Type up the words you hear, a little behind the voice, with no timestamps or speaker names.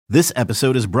This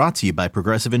episode is brought to you by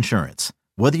Progressive Insurance.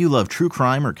 Whether you love true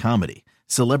crime or comedy,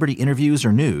 celebrity interviews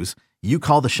or news, you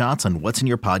call the shots on what's in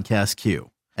your podcast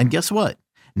queue. And guess what?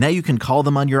 Now you can call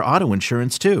them on your auto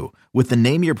insurance too with the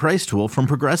Name Your Price tool from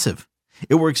Progressive.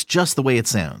 It works just the way it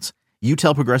sounds. You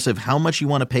tell Progressive how much you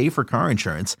want to pay for car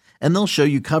insurance, and they'll show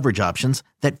you coverage options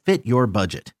that fit your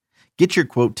budget. Get your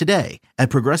quote today at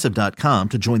Progressive.com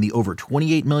to join the over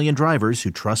 28 million drivers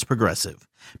who trust Progressive.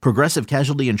 Progressive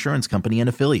Casualty Insurance Company and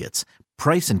Affiliates.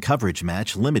 Price and coverage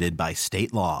match limited by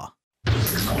state law.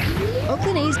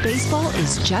 Oakland A's baseball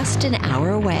is just an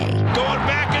hour away. Going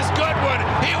back is Goodwin.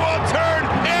 He will turn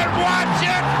and watch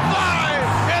it fly.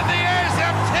 And the A's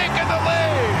have taken the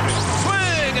lead.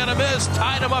 Swing and a miss.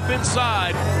 Tied him up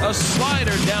inside. A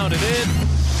slider down and in.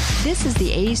 This is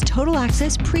the A's Total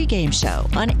Access pregame show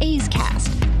on A's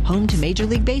Cast, home to Major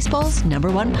League Baseball's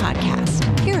 #1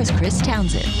 podcast. Here is Chris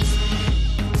Townsend.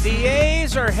 The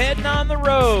A's are heading on the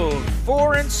road.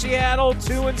 4 in Seattle,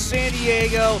 2 in San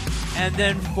Diego, and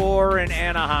then 4 in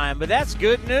Anaheim. But that's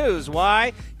good news.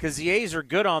 Why? Because the A's are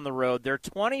good on the road. They're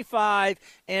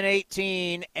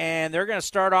 25-18, and they're going to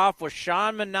start off with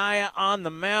Sean Manaea on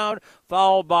the mound,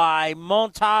 followed by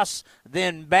Montas,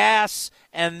 then Bass,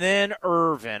 and then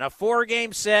Irvin. A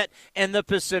 4-game set in the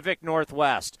Pacific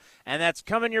Northwest. And that's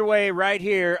coming your way right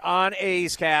here on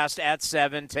A's Cast at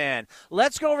 7:10.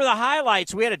 Let's go over the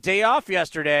highlights. We had a day off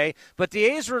yesterday, but the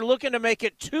A's were looking to make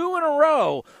it 2 in a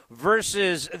row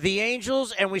versus the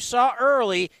Angels, and we saw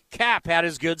early Cap had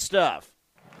his good stuff.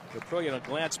 Caprillion a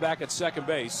glance back at second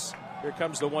base. Here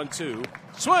comes the 1-2.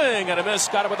 Swing and a miss.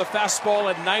 Got it with a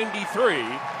fastball at 93.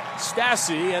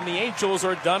 Stassi and the Angels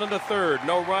are done in the third.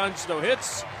 No runs, no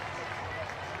hits.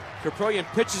 Caprillion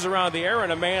pitches around the air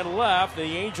and a man left. The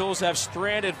Angels have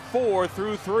stranded 4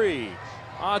 through 3.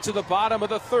 On to the bottom of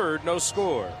the third, no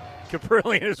score.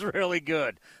 Caprillion is really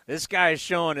good. This guy is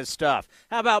showing his stuff.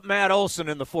 How about Matt Olson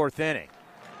in the 4th inning?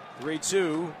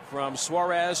 3-2 from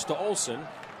Suarez to Olson.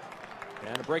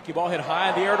 And a breaking ball hit high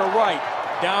in the air to right.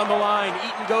 Down the line,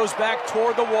 Eaton goes back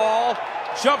toward the wall.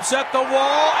 Jumps at the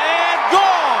wall and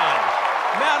gone!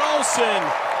 Matt Olson,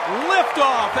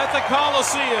 liftoff at the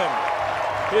Coliseum.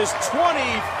 His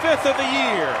 25th of the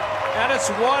year, and it's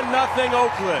 1-0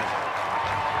 Oakland.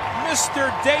 Mr.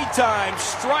 Daytime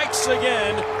strikes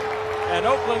again, and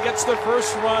Oakland gets the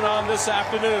first run on this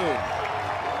afternoon.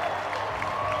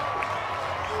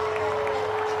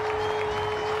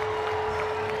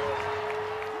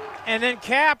 And then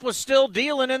Cap was still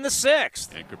dealing in the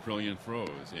 6th. And Caprillion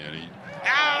throws, and he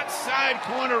Outside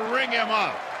corner, ring him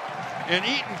up. And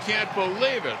Eaton can't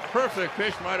believe it. Perfect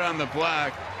pitch right on the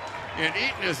black. And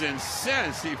Eaton is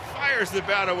incensed. He fires the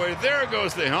bat away. There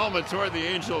goes the helmet toward the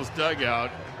Angels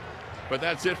dugout. But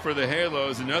that's it for the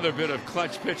Halos. Another bit of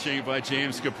clutch pitching by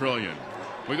James Caprillion.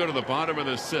 We go to the bottom of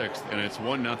the 6th, and it's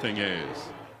 1-0 A's.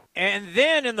 And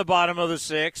then in the bottom of the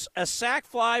 6th, a sac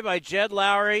fly by Jed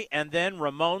Lowry and then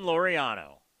Ramon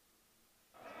Laureano.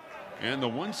 And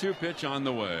the 1-2 pitch on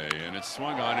the way, and it's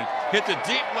swung on it. Hit the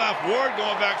deep left. Ward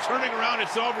going back, turning around.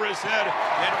 It's over his head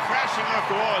and crashing off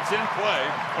the wall. It's in play.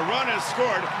 A run is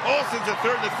scored. Olson's at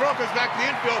third. The throw goes back to the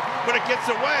infield, but it gets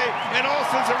away, and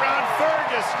Olson's around third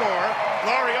to score.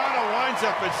 Laureano winds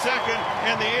up at second,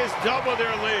 and the A's double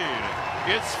their lead.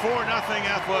 It's 4-0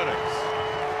 Athletics.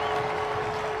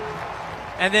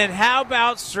 And then how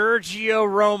about Sergio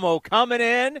Romo coming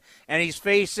in, and he's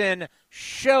facing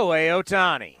Shohei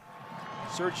Ohtani.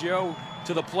 Sergio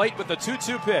to the plate with the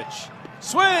 2-2 pitch.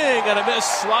 Swing and a miss,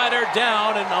 slider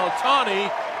down, and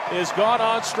Ohtani is gone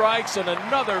on strikes, and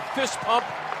another fist pump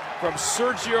from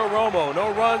Sergio Romo.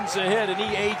 No runs, a hit, and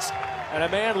he eats, and a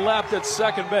man left at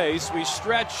second base. We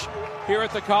stretch here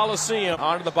at the Coliseum.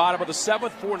 On to the bottom of the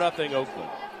 7th, 4-0 Oakland.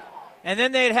 And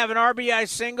then they'd have an RBI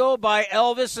single by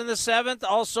Elvis in the 7th,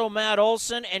 also Matt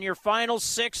Olson, and your final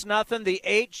 6-0, the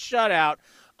 8th shutout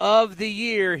of the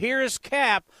year. Here is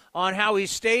Cap on how he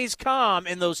stays calm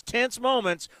in those tense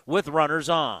moments with runners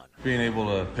on. Being able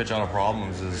to pitch out of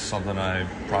problems is something I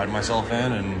pride myself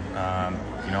in, and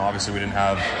obviously we didn't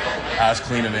have as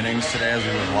clean of innings today as we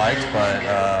would have liked, but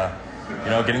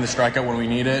getting the strikeout when we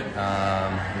need it,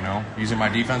 using my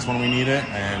defense when we need it,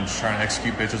 and just trying to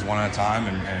execute pitches one at a time,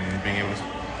 and being able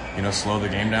to slow the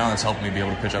game down. It's helped me be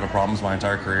able to pitch out of problems my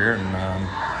entire career, and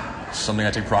it's something I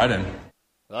take pride in.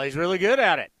 Well, he's really good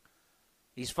at it.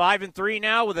 He's 5-3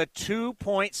 now with a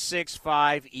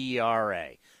 2.65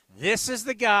 ERA. This is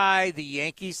the guy the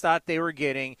Yankees thought they were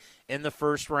getting in the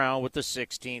first round with the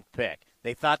 16th pick.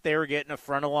 They thought they were getting a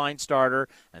front-of-line starter,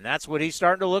 and that's what he's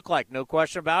starting to look like, no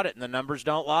question about it, and the numbers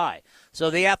don't lie. So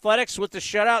the Athletics with the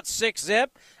shutout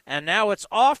 6-zip, and now it's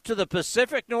off to the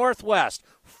Pacific Northwest,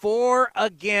 4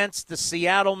 against the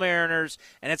Seattle Mariners,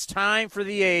 and it's time for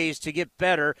the A's to get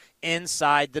better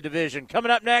inside the division.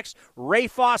 Coming up next, Ray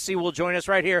Fosse will join us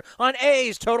right here on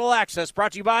A's Total Access,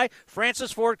 brought to you by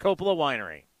Francis Ford Coppola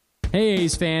Winery. Hey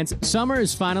A's fans, summer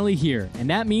is finally here, and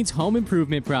that means home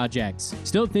improvement projects.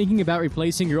 Still thinking about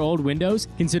replacing your old windows?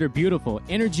 Consider beautiful,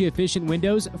 energy-efficient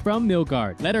windows from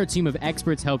Milgard. Let our team of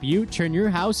experts help you turn your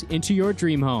house into your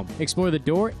dream home. Explore the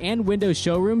door and window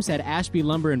showrooms at Ashby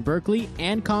Lumber in Berkeley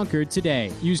and Concord today.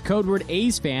 Use code word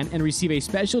A'sFan and receive a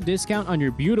special discount on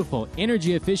your beautiful,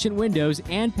 energy-efficient windows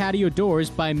and patio doors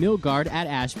by Milgard at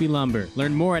Ashby Lumber.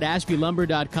 Learn more at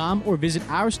ashbylumber.com or visit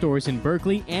our stores in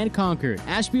Berkeley and Concord.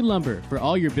 Ashby Lumber, for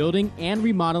all your building and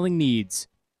remodeling needs.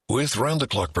 With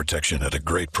round-the-clock protection at a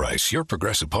great price, your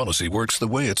Progressive policy works the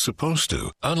way it's supposed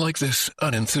to, unlike this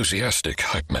unenthusiastic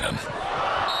hype man.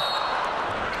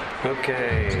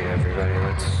 Okay, everybody,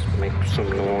 let's make some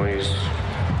noise.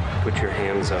 Put your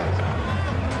hands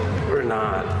up. Or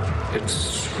not.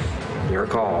 It's your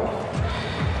call.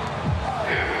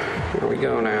 Here we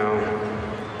go now.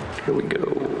 Here we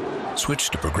go. Switch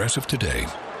to Progressive today.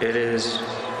 It is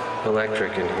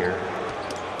electric in here.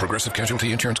 Progressive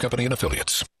Casualty Insurance Company and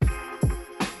Affiliates.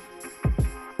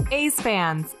 A's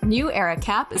fans, New Era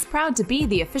Cap is proud to be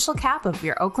the official cap of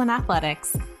your Oakland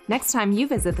Athletics. Next time you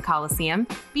visit the Coliseum,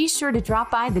 be sure to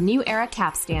drop by the New Era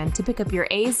Cap stand to pick up your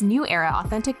A's New Era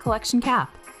Authentic Collection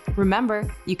cap.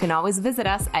 Remember, you can always visit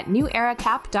us at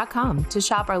neweracap.com to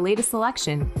shop our latest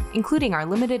selection, including our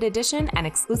limited edition and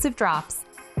exclusive drops.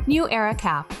 New Era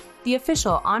Cap, the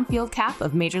official on-field cap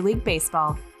of Major League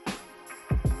Baseball.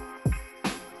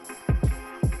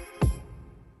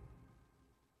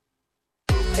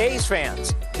 A's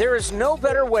fans, there is no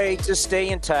better way to stay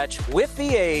in touch with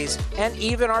the A's and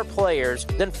even our players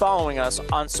than following us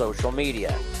on social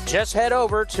media. Just head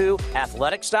over to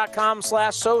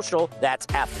athletics.com/social. That's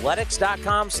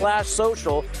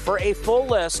athletics.com/social for a full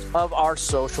list of our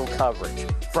social coverage,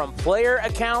 from player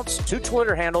accounts to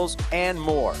Twitter handles and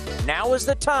more. Now is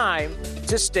the time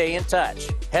to stay in touch.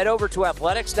 Head over to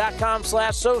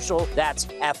athletics.com/social. That's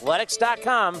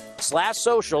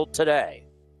athletics.com/social today.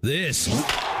 This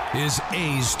is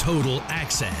A's Total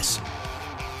Access.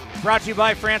 Brought to you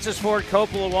by Francis Ford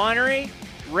Coppola Winery.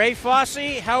 Ray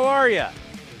Fosse, how are you?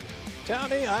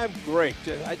 Tony, I'm great.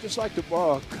 I'd just like to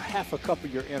borrow half a cup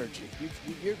of your energy.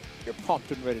 You're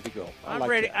pumped and ready to go. I'm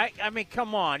ready. I mean,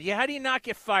 come on. How do you not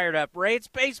get fired up, Ray? It's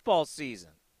baseball season.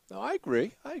 No, I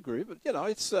agree. But,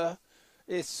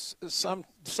 it's some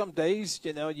days,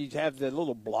 you have the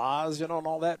little blahs, and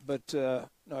all that. But, no,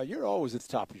 you're always at the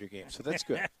top of your game, so that's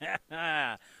good.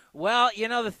 Well,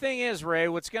 the thing is, Ray,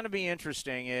 what's going to be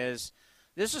interesting is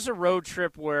this is a road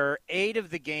trip where 8 of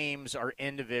the games are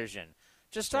in division.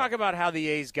 Just talk about how the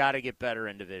A's got to get better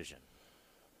in division.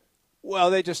 Well,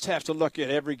 they just have to look at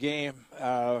every game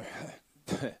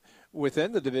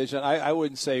within the division. I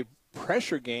wouldn't say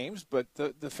pressure games, but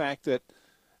the fact that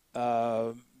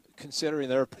considering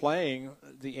they're playing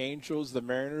the Angels, the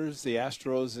Mariners, the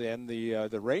Astros, and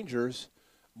the Rangers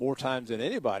more times than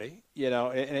anybody,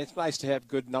 and it's nice to have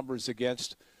good numbers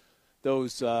against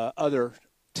those other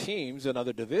teams and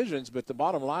other divisions, but the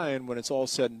bottom line, when it's all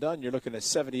said and done, you're looking at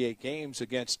 78 games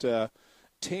against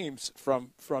teams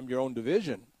from your own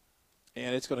division,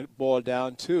 and it's going to boil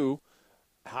down to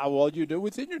how well you do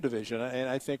within your division. And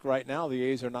I think right now the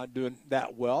A's are not doing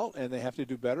that well, and they have to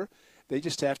do better. They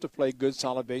just have to play good,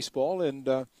 solid baseball, and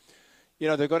they're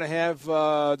going to have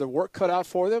the work cut out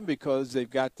for them because they've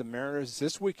got the Mariners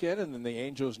this weekend and then the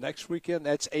Angels next weekend.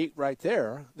 That's 8 right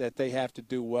there that they have to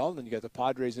do well. And then you got the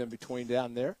Padres in between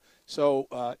down there. So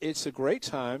it's a great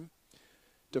time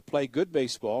to play good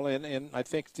baseball. And I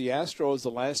think the Astros,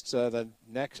 the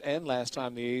next and last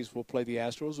time the A's will play the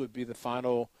Astros would be the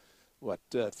final,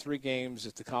 3 games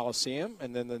at the Coliseum.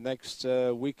 And then the next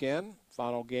weekend,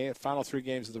 final 3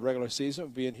 games of the regular season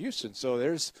would be in Houston. So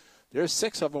there's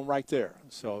 6 of them right there.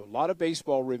 So a lot of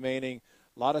baseball remaining.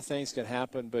 A lot of things can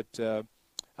happen, but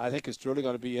I think it's really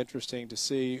going to be interesting to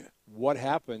see what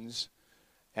happens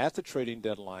at the trading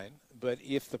deadline. But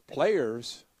if the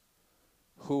players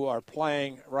who are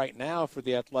playing right now for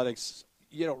the Athletics,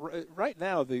 right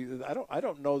now I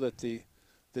don't know that the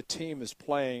team is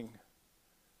playing.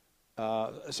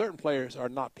 Certain players are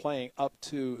not playing up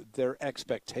to their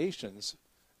expectations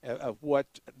of what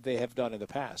they have done in the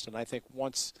past, and I think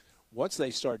once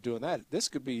they start doing that, this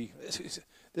could be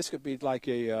like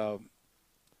a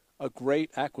great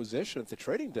acquisition at the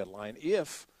trading deadline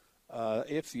if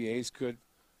if the A's could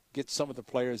get some of the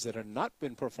players that have not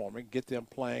been performing, get them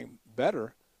playing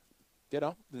better,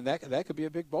 then that could be a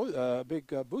big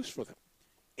boost for them.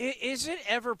 Is it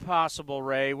ever possible,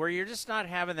 Ray, where you're just not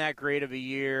having that great of a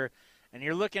year, and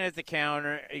you're looking at the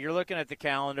calendar,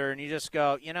 and you just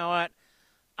go, you know what,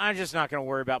 I'm just not going to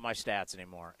worry about my stats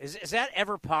anymore? Is that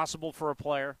ever possible for a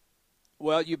player?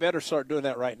 Well, you better start doing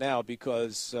that right now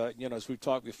because, as we've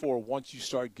talked before, once you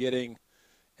start getting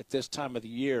at this time of the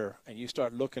year and you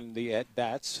start looking at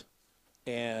bats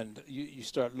and you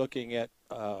start looking at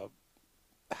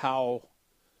how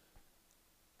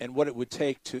and what it would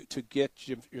take to get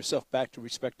yourself back to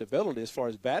respectability as far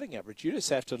as batting average, you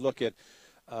just have to look at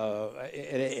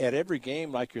every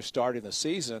game like you're starting the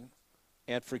season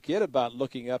and forget about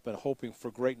looking up and hoping for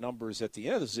great numbers at the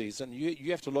end of the season. You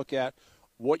have to look at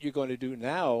what you're going to do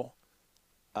now,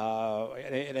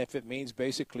 and if it means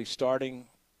basically starting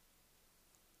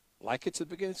like it's the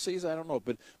beginning of the season, I don't know.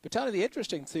 But Tony, the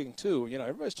interesting thing, too,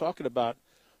 everybody's talking about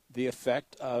the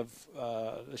effect of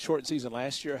the shortened season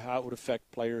last year, how it would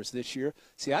affect players this year.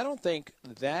 See, I don't think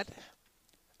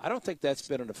that's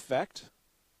been an effect.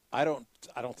 I don't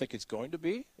think it's going to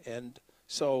be. And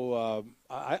so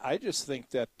I just think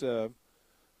that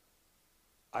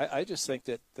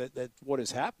that what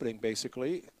is happening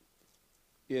basically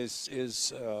is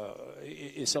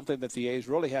something that the A's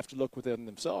really have to look within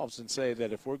themselves and say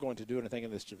that if we're going to do anything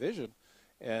in this division,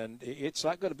 and it's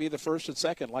not going to be the first and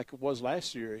second like it was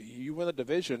last year. You win the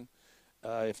division.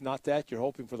 If not that, you're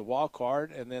hoping for the wild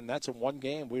card, and then that's in one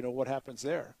game. We know what happens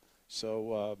there.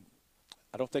 So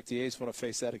I don't think the A's want to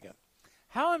face that again.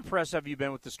 How impressed have you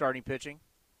been with the starting pitching?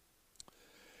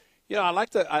 I like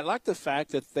the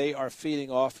fact that they are feeding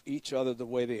off each other the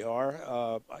way they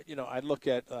are. I look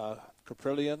at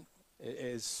Caprillion.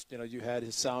 You had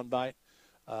his soundbite.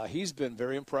 He's been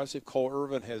very impressive. Cole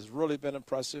Irvin has really been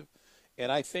impressive. And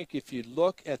I think if you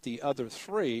look at the other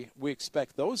three, we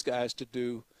expect those guys to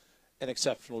do an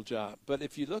exceptional job. But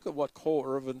if you look at what Cole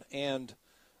Irvin and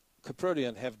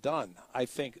Caprillion have done, I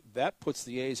think that puts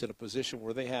the A's in a position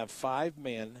where they have five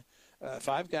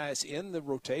guys in the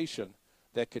rotation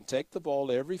that can take the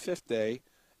ball every fifth day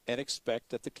and expect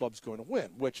that the club's going to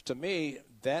win, which to me,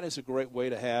 that is a great way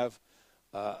to have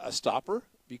a stopper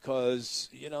because,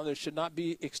 there should not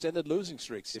be extended losing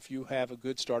streaks. If you have a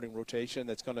good starting rotation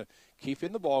that's going to keep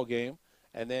in the ball game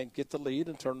and then get the lead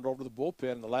and turn it over to the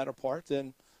bullpen in the latter part,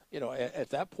 then, at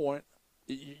that point,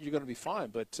 you're going to be fine.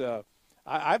 But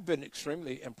I've been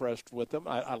extremely impressed with them.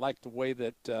 I like the way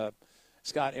that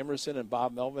Scott Emerson and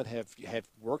Bob Melvin have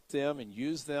worked them and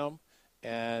used them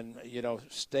and,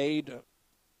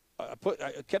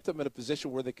 kept them in a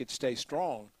position where they could stay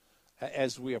strong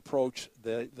as we approach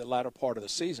the latter part of the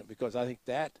season, because I think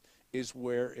that is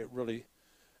where it really,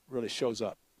 really shows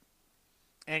up.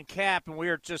 And Cap, and we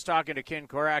were just talking to Ken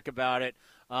Korak about it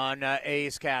on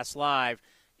A's Cast Live.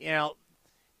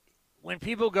 When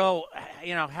people go,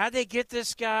 how'd they get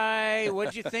this guy?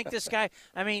 What'd you think this guy?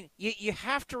 I mean, you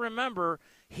have to remember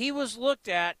he was looked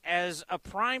at as a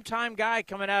primetime guy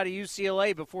coming out of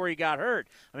UCLA before he got hurt.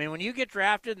 I mean, when you get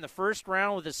drafted in the first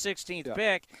round with the 16th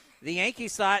pick, the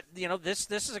Yankees thought,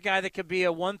 this is a guy that could be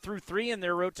a 1 through 3 in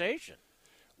their rotation.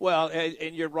 Well,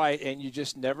 and you're right, and you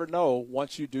just never know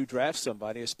once you do draft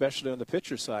somebody, especially on the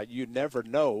pitcher side. You never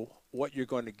know what you're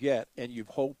going to get, and you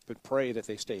hope and pray that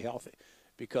they stay healthy.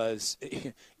 Because,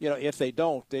 if they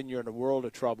don't, then you're in a world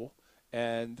of trouble.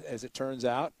 And as it turns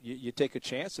out, you take a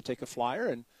chance to take a flyer.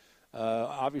 And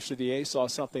obviously the A's saw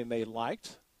something they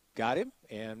liked, got him,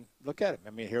 and look at him.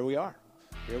 I mean, here we are.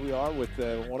 Here we are with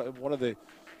one of the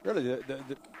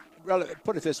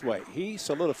put it this way, he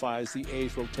solidifies the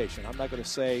A's rotation. I'm not going to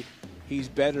say he's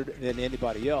better than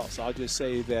anybody else. I'll just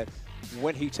say that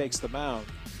when he takes the mound,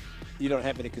 you don't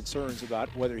have any concerns about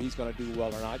whether he's going to do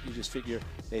well or not. You just figure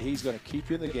that he's going to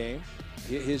keep you in the game.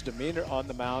 His demeanor on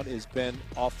the mound has been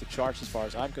off the charts as far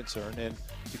as I'm concerned. And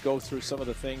to go through some of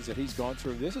the things that he's gone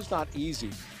through, this is not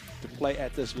easy to play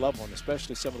at this level, and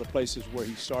especially some of the places where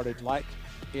he started, like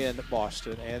in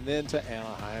Boston and then to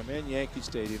Anaheim and Yankee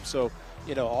Stadium. So,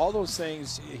 all those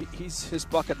things, his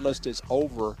bucket list is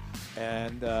over.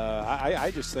 And I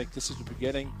just think this is the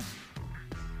beginning.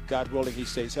 God willing, he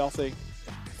stays healthy.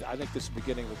 I think this is the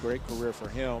beginning of a great career for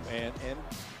him. And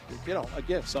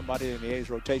again, somebody in the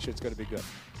A's rotation is going to be good.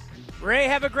 Ray,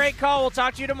 have a great call. We'll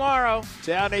talk to you tomorrow.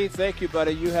 Townie, thank you,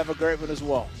 buddy. You have a great one as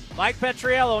well. Mike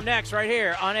Petriello next right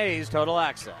here on A's Total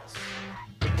Access.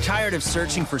 Tired of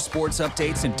searching for sports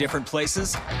updates in different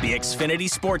places? The Xfinity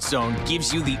Sports Zone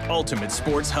gives you the ultimate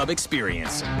sports hub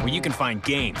experience, where you can find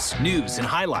games, news, and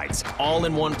highlights all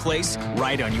in one place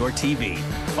right on your TV.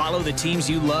 Follow the teams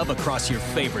you love across your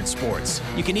favorite sports.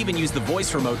 You can even use the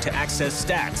voice remote to access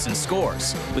stats and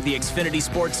scores. With the Xfinity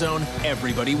Sports Zone,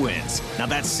 everybody wins. Now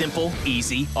that's simple,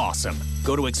 easy, awesome.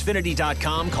 Go to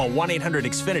Xfinity.com, call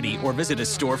 1-800-XFINITY, or visit a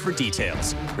store for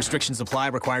details. Restrictions apply.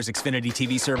 Requires Xfinity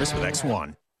TV service with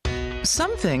X1.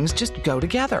 Some things just go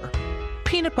together.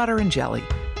 Peanut butter and jelly,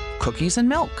 cookies and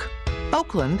milk,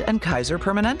 Oakland and Kaiser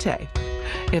Permanente.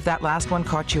 If that last one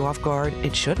caught you off guard,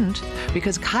 it shouldn't,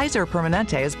 because Kaiser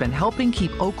Permanente has been helping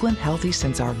keep Oakland healthy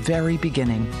since our very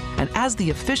beginning. And as the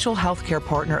official healthcare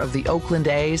partner of the Oakland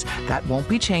A's, that won't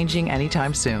be changing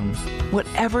anytime soon.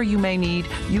 Whatever you may need,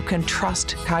 you can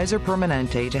trust Kaiser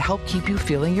Permanente to help keep you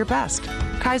feeling your best.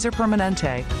 Kaiser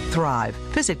Permanente. Thrive.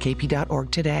 Visit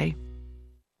kp.org today.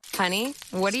 Honey,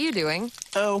 what are you doing?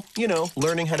 Oh,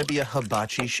 learning how to be a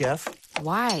hibachi chef.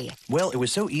 Why? Well, it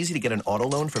was so easy to get an auto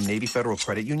loan from Navy Federal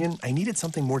Credit Union, I needed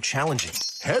something more challenging.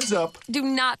 Heads up. Do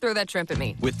not throw that shrimp at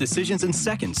me. With decisions in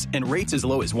seconds and rates as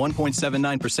low as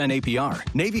 1.79%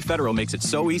 APR, Navy Federal makes it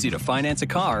so easy to finance a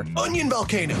car. Onion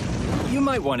volcano. You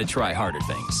might want to try harder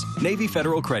things. Navy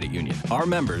Federal Credit Union. Our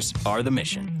members are the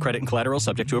mission. Credit and collateral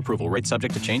subject to approval. Rates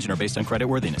subject to change and are based on credit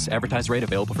worthiness. Advertised rate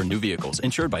available for new vehicles.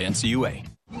 Insured by NCUA.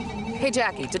 Hey,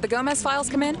 Jackie, did the Gomez files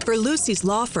come in? For Lucy's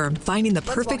law firm, finding the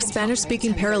perfect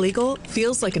Spanish-speaking paralegal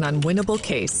feels like an unwinnable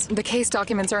case. The case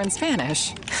documents are in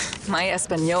Spanish. My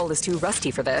Espanol is too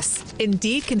rusty for this.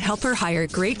 Indeed can help her hire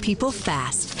great people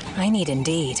fast. I need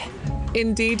Indeed.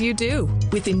 Indeed you do.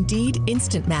 With Indeed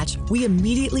Instant Match, we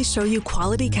immediately show you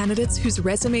quality candidates whose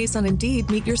resumes on Indeed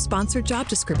meet your sponsored job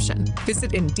description.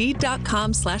 Visit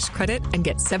Indeed.com/credit and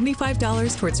get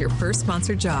 $75 towards your first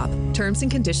sponsored job. Terms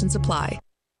and conditions apply.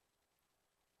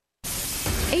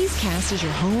 A's Cast is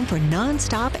your home for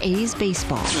nonstop A's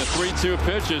baseball. The 3-2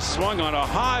 pitch is swung on a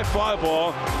high fly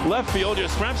ball. Left field,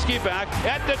 Yastrzemski back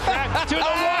at the track to the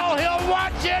wall. He'll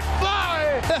watch it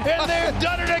fly. And they've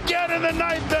done it again in the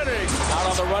ninth inning. Out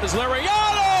on the run is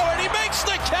Liriano, and he makes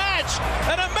the catch.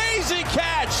 An amazing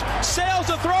catch. Sails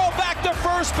the throw back to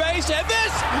first base, and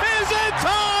this is in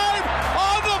time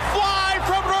on the fly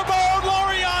from Ramon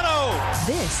Laureano.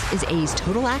 This is A's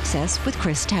Total Access with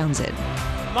Chris Townsend.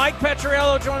 Mike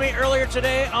Petriello joined me earlier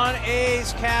today on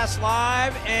A's Cast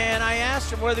Live, and I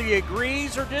asked him whether he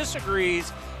agrees or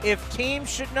disagrees if teams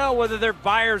should know whether they're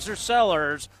buyers or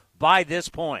sellers by this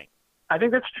point. I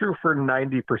think that's true for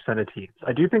 90% of teams.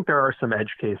 I do think there are some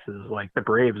edge cases, like the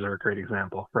Braves are a great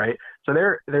example, right? So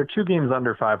they're 2 games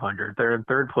under 500. They're in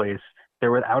third place.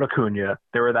 They're without Acuna.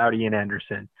 They're without Ian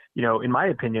Anderson. In my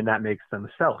opinion, that makes them a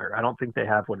seller. I don't think they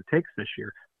have what it takes this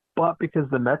year. But because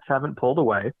the Mets haven't pulled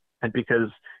away, and because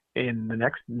in the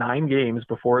next 9 games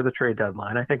before the trade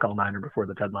deadline, I think all 9 are before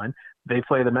the deadline, they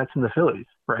play the Mets and the Phillies,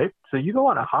 right? So you go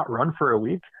on a hot run for a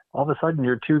week, all of a sudden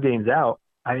you're 2 games out.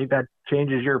 I think that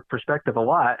changes your perspective a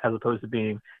lot as opposed to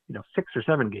being, 6 or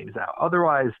 7 games out.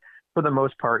 Otherwise, for the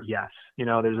most part, yes.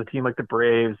 There's a team like the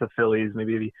Braves, the Phillies,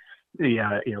 maybe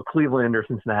the Cleveland or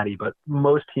Cincinnati, but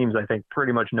most teams, I think,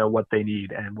 pretty much know what they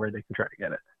need and where they can try to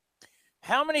get it.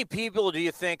 How many people do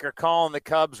you think are calling the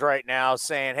Cubs right now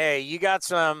saying, hey, you got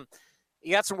some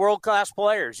world-class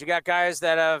players. You got guys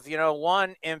that have,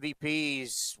 won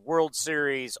MVPs, World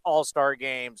Series, All-Star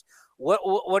games.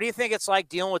 What do you think it's like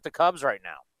dealing with the Cubs right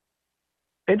now?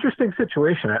 Interesting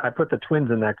situation. I put the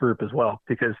Twins in that group as well,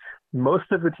 because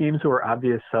most of the teams who are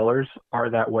obvious sellers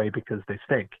are that way because they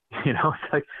stink. It's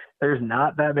like there's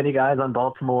not that many guys on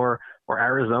Baltimore or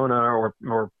Arizona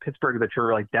or Pittsburgh that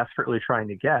you're like desperately trying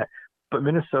to get. But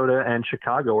Minnesota and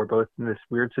Chicago are both in this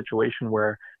weird situation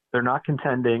where they're not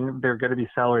contending, they're going to be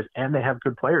sellers, and they have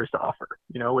good players to offer,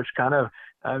 which kind of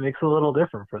makes it a little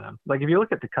different for them. Like if you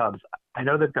look at the Cubs, I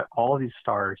know they've got all of these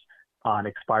stars on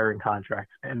expiring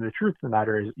contracts, and the truth of the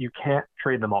matter is you can't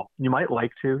trade them all. You might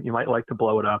like to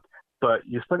blow it up, but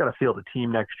you still got to field a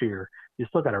team next year. You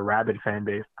still got a rabid fan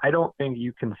base. I don't think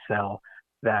you can sell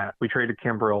that we traded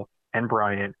Kimbrel and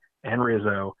Bryant and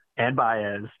Rizzo and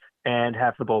Baez and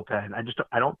half the bullpen.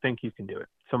 I don't think you can do it.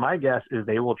 So my guess is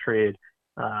they will trade,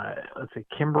 let's say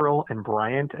Kimbrel and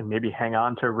Bryant, and maybe hang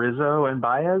on to Rizzo and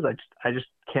Baez. I just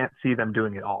can't see them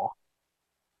doing it all.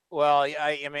 Well,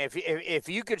 I mean, if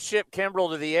you could ship Kimbrel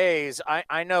to the A's,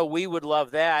 I know we would love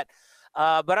that.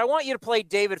 But I want you to play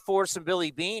David Force and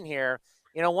Billy Beane here.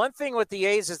 One thing with the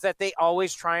A's is that they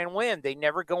always try and win. They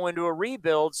never go into a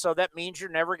rebuild, so that means you're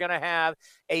never going to have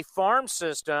a farm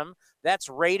system that's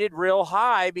rated real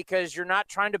high because you're not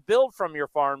trying to build from your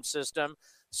farm system.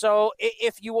 So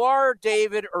if you are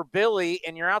David or Billy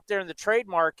and you're out there in the trade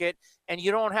market and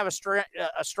you don't have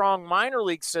a strong minor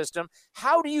league system,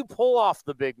 how do you pull off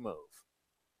the big move?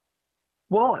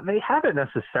 Well, they haven't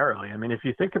necessarily. I mean, if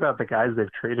you think about the guys they've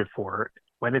traded for,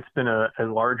 when it's been a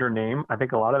larger name, I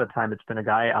think a lot of the time it's been a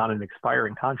guy on an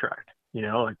expiring contract, like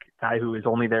a guy who is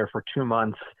only there for 2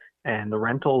 months, and the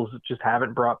rentals just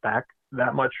haven't brought back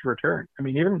that much return. I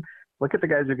mean, even look at the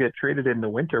guys who get traded in the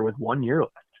winter with 1 year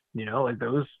left.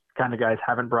 Those kind of guys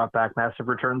haven't brought back massive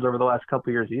returns over the last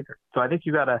couple of years either. So I think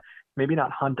you got to maybe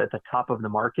not hunt at the top of the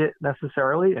market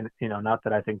necessarily. And, not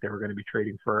that I think they were going to be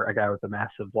trading for a guy with a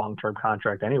massive long-term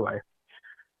contract anyway.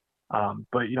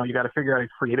 But, you got to figure out a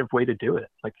creative way to do it.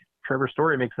 Like Trevor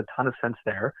Story makes a ton of sense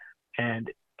there. And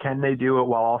can they do it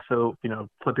while also,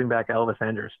 flipping back Elvis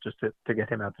Andrus just to get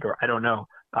him out the door? I don't know.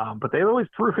 But they've always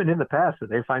proven in the past that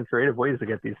they find creative ways to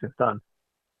get these things done.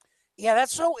 Yeah,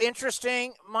 that's so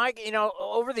interesting, Mike.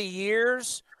 Over the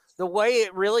years, the way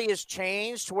it really has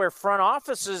changed to where front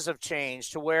offices have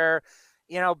changed to where,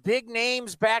 big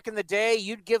names back in the day,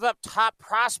 you'd give up top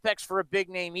prospects for a big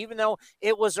name, even though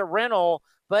it was a rental.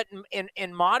 But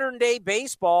in modern day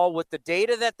baseball, with the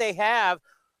data that they have,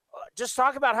 just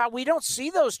talk about how we don't see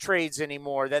those trades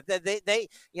anymore. That they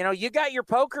you got your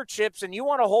poker chips and you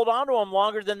want to hold on to them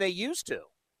longer than they used to.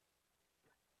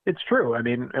 It's true. I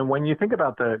mean, and when you think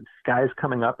about the guys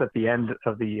coming up at the end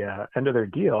of their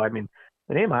deal, I mean,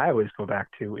 the name I always go back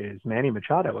to is Manny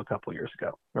Machado a couple years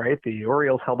ago, right? The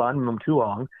Orioles held on to him too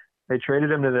long. They traded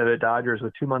him to the Dodgers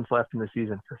with 2 months left in the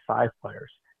season for 5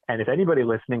 players. And if anybody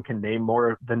listening can name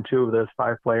more than 2 of those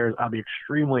 5 players, I'll be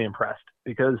extremely impressed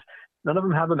because none of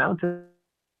them have amounted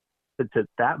to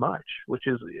that much, which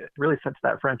is really sets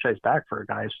that franchise back for a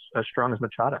guy as strong as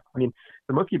Machado. I mean,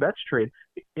 the Mookie Betts trade,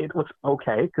 it looks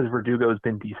okay because Verdugo's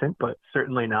been decent, but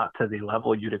certainly not to the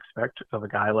level you'd expect of a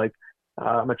guy like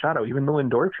Machado. Even the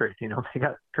Lindor trade, they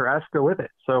got Carrasco with it.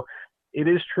 So it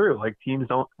is true. Like teams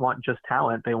don't want just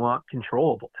talent; they want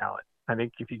controllable talent. I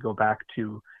think if you go back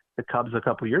to the Cubs a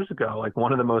couple years ago, like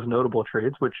one of the most notable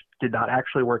trades, which did not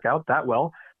actually work out that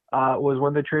well, was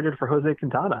when they traded for Jose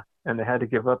Quintana, and they had to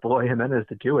give up Eloy Jimenez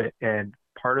to do it. And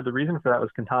part of the reason for that was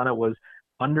Quintana was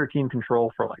under team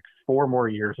control for like 4 more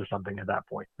years or something at that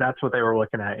point. That's what they were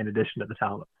looking at in addition to the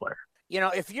talent of the player.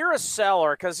 If you're a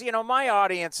seller, because, my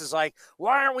audience is like,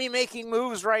 why aren't we making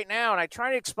moves right now? And I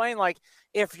try to explain, like,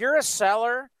 if you're a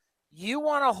seller, you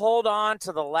want to hold on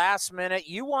to the last minute.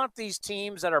 You want these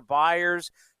teams that are buyers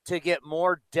to get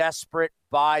more desperate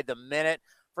by the minute.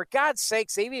 For God's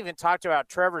sakes, they've even talked about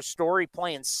Trevor Story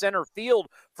playing center field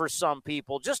for some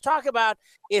people. Just talk about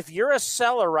if you're a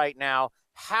seller right now,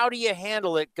 how do you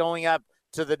handle it going up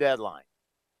to the deadline?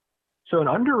 So an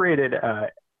underrated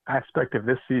aspect of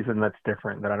this season that's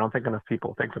different that I don't think enough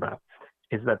people think about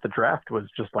is that the draft was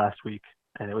just last week,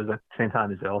 and it was at the same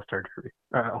time as the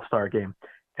All-Star game.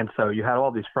 And so you had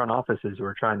all these front offices who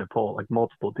were trying to pull like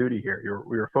multiple duty here.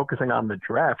 We were focusing on the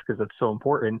draft because it's so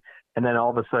important. And then all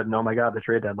of a sudden, oh my God, the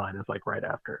trade deadline is like right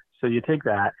after. So you take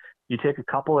that, you take a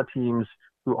couple of teams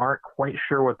who aren't quite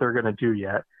sure what they're going to do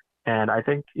yet. And I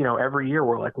think, every year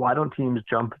we're like, why don't teams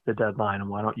jump the deadline? And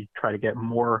why don't you try to get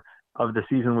more of the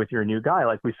season with your new guy?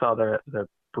 Like we saw the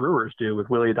Brewers do with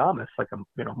Willy Adames, like,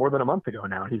 more than a month ago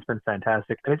now. And he's been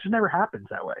fantastic. And it just never happens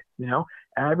that way.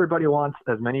 Everybody wants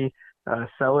as many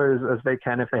sellers as they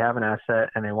can if they have an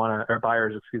asset, and they want to, or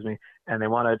buyers, and they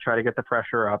want to try to get the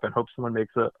pressure up and hope someone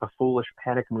makes a foolish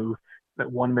panic move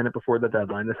that 1 minute before the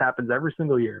deadline. This happens every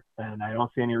single year, and I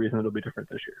don't see any reason it'll be different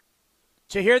this year.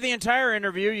 To hear the entire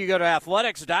interview, you go to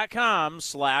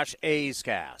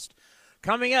athletics.com/A'sCast.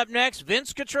 Coming up next,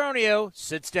 Vince Cotroneo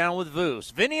sits down with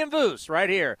Voos. Vinny and Voos right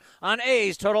here on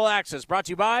A's Total Access, brought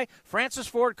to you by Francis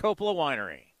Ford Coppola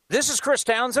Winery. This is Chris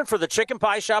Townsend for the Chicken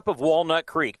Pie Shop of Walnut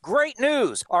Creek. Great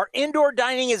news! Our indoor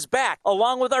dining is back,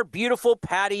 along with our beautiful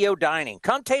patio dining.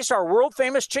 Come taste our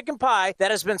world-famous chicken pie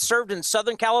that has been served in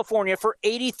Southern California for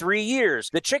 83 years.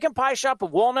 The Chicken Pie Shop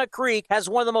of Walnut Creek has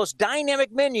one of the most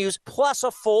dynamic menus, plus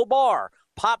a full bar.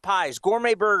 Pot pies,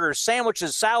 gourmet burgers,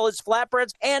 sandwiches, salads,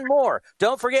 flatbreads, and more.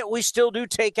 Don't forget, we still do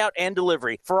takeout and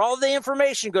delivery. For all the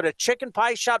information, go to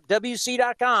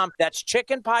chickenpieshopwc.com. That's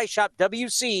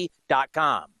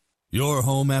chickenpieshopwc.com. You're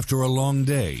home after a long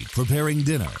day, preparing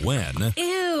dinner when...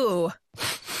 Ew!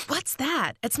 What's What's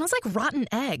that? It smells like rotten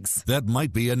eggs. That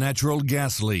might be a natural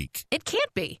gas leak. It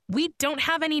can't be. We don't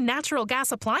have any natural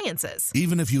gas appliances.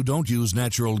 Even if you don't use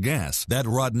natural gas, that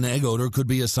rotten egg odor could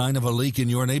be a sign of a leak in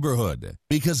your neighborhood.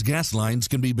 Because gas lines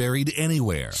can be buried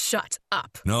anywhere. Shut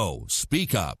up. No,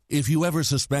 speak up. If you ever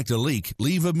suspect a leak,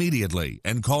 leave immediately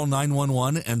and call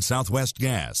 911 and Southwest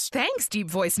Gas. Thanks, deep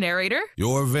voice narrator.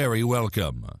 You're very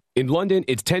welcome. In London,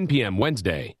 it's 10 p.m.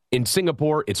 Wednesday. In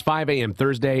Singapore, it's 5 a.m.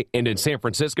 Thursday. And in San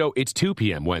Francisco, it's 2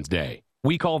 p.m. Wednesday.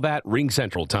 We call that Ring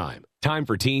Central Time. Time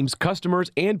for teams,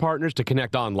 customers, and partners to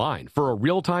connect online for a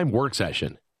real-time work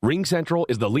session. Ring Central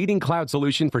is the leading cloud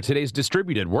solution for today's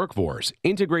distributed workforce,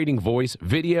 integrating voice,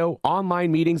 video,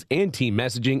 online meetings, and team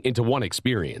messaging into one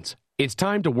experience. It's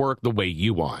time to work the way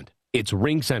you want. It's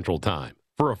Ring Central Time.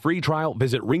 For a free trial,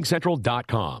 visit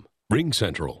ringcentral.com. Ring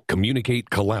Central. Communicate,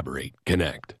 collaborate,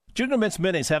 connect. Junior Mints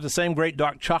Minis have the same great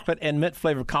dark chocolate and mint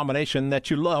flavor combination that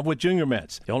you love with Junior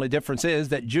Mints. The only difference is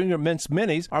that Junior Mints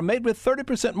Minis are made with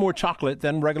 30% more chocolate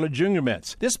than regular Junior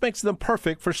Mints. This makes them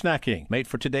perfect for snacking. Made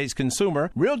for today's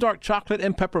consumer, real dark chocolate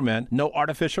and peppermint, no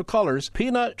artificial colors,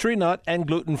 peanut, tree nut, and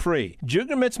gluten-free.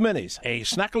 Junior Mints Minis, a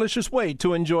snackalicious way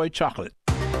to enjoy chocolate.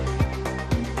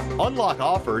 Unlock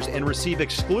offers and receive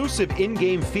exclusive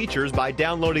in-game features by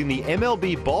downloading the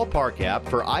MLB Ballpark app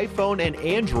for iPhone and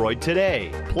Android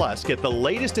today. Plus, get the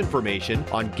latest information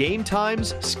on game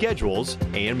times, schedules,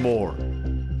 and more.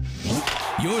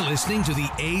 You're listening to the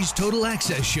A's Total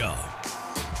Access Show.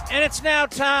 And it's now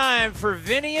time for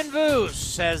Vinny and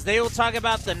Voos as they will talk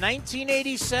about the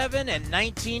 1987 and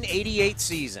 1988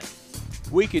 season.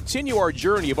 We continue our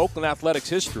journey of Oakland Athletics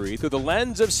history through the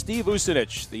lens of Steve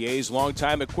Vucinich, the A's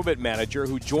longtime equipment manager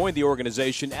who joined the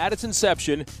organization at its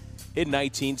inception in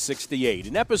 1968.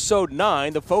 In Episode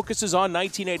 9, the focus is on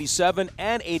 1987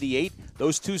 and 88,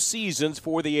 those two seasons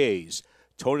for the A's.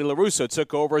 Tony La Russa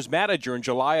took over as manager in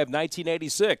July of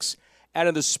 1986. And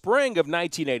in the spring of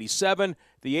 1987,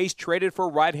 the A's traded for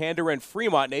right-hander and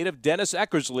Fremont native Dennis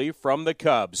Eckersley from the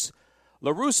Cubs.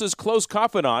 La Russa's close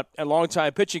confidant and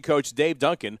longtime pitching coach Dave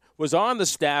Duncan was on the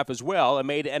staff as well and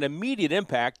made an immediate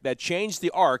impact that changed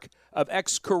the arc of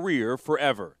Eck's career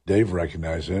forever. Dave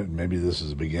recognized it, and maybe this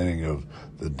is the beginning of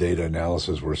the data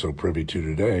analysis we're so privy to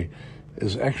today,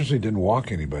 is Eckersley didn't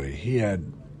walk anybody. He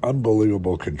had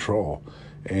unbelievable control.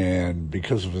 And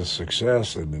because of his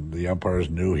success, and the umpires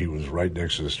knew he was right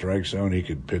next to the strike zone, he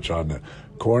could pitch on the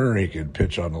corner, he could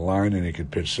pitch on the line, and he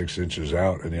could pitch 6 inches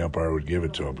out, and the umpire would give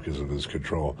it to him because of his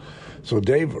control. So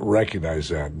Dave recognized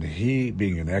that, and he,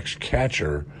 being an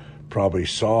ex-catcher, probably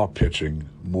saw pitching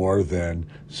more than,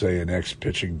 say, an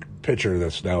ex-pitcher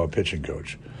that's now a pitching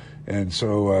coach. And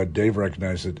so Dave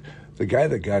recognized that the guy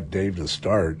that got Dave to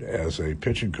start as a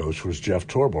pitching coach was Jeff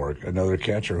Torborg, another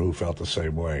catcher who felt the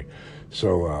same way.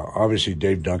 So obviously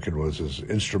Dave Duncan was as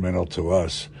instrumental to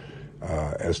us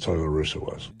as Tony La Russa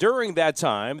was. During that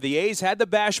time, the A's had the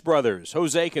Bash brothers,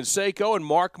 Jose Canseco and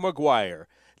Mark McGwire.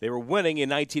 They were winning in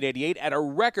 1988 at a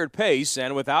record pace,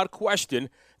 and without question,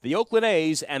 the Oakland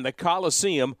A's and the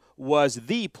Coliseum was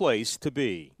the place to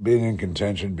be. Being in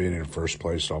contention, being in first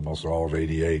place almost all of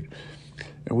 88,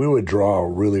 and we would draw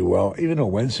really well. Even a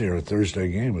Wednesday or a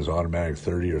Thursday game was automatic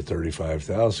 30 or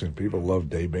 35,000. People loved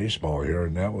day baseball here,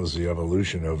 and that was the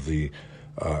evolution of the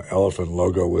elephant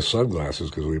logo with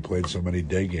sunglasses because we played so many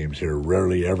day games here.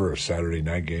 Rarely ever a Saturday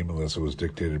night game unless it was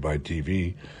dictated by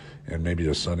TV, and maybe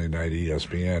a Sunday night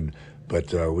ESPN. But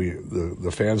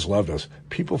the fans loved us.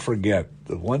 People forget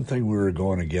the one thing we were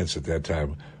going against at that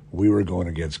time. We were going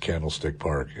against Candlestick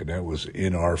Park, and that was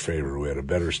in our favor. We had a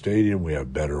better stadium, we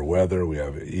have better weather, we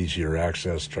have easier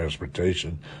access,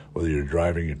 transportation, whether you're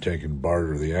driving, you're taking BART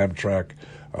or the Amtrak.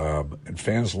 And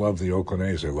fans love the Oakland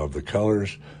A's. They love the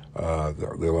colors.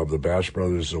 They love the Bash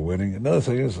brothers winning. Another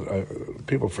thing is,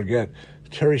 people forget,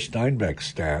 Terry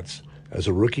Steinbeck's stats as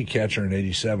a rookie catcher in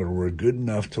 87 were good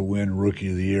enough to win Rookie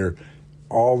of the Year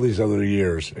all these other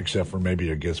years, except for maybe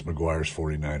against McGwire's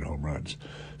 49 home runs.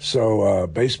 So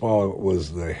baseball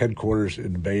was the headquarters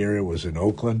in the Bay Area was in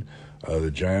Oakland.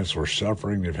 The Giants were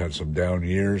suffering. They've had some down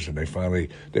years, and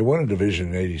they won a division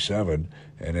in 87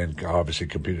 and then obviously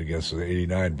competed against the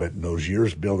 89. But in those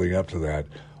years building up to that,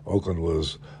 Oakland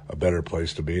was a better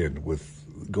place to be in. With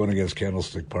going against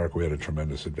Candlestick Park, we had a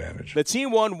tremendous advantage. The team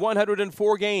won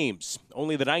 104 games.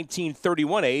 Only the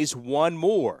 1931 A's won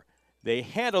more. They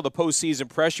handle the postseason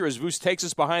pressure as Voos takes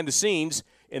us behind the scenes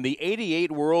in the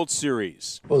 88 World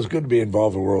Series. Well, it's good to be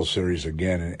involved in the World Series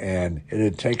again, and it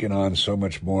had taken on so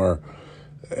much more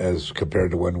as compared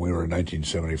to when we were in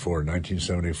 1974. In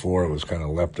 1974, it was kind of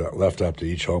left up to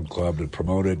each home club to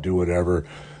promote it, do whatever.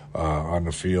 on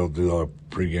the field, do all the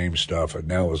pregame stuff, and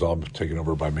now it was all taken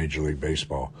over by Major League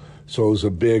Baseball. So it was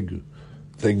a big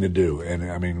thing to do.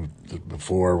 And, I mean,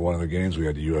 before one of the games, we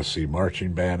had the USC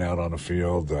marching band out on the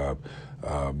field.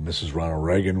 Mrs. Ronald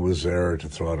Reagan was there to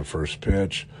throw out a first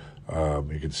pitch.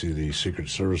 You could see the Secret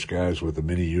Service guys with the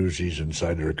mini Uzis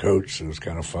inside their coats. It was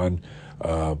kind of fun.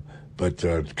 But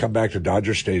to come back to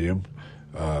Dodger Stadium,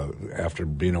 after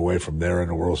being away from there in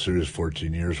the World Series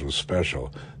 14 years was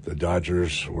special. The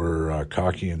Dodgers were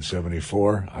cocky in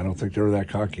 74. I don't think they were that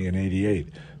cocky in 88,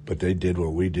 but they did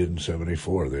what we did in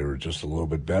 74. They were just a little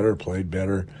bit better, played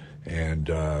better, and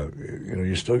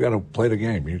you still got to play the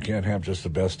game. You can't have just the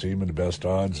best team and the best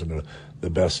odds and the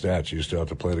best stats. You still have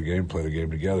to play the game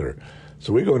together.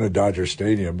 So we go into Dodger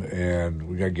Stadium, and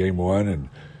we got game one, and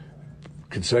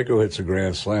Canseco hits a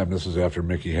grand slam. This is after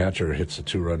Mickey Hatcher hits a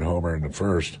 2-run homer in the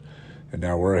first, and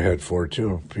now we're ahead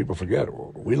 4-2. People forget,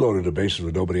 we loaded the bases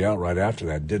with nobody out right after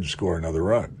that, didn't score another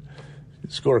run.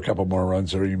 Score a couple more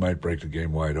runs there, you might break the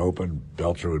game wide open.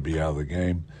 Belcher would be out of the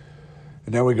game.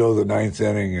 And then we go to the ninth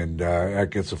inning, and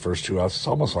Eck gets the first 2 outs. It's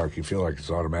almost like you feel like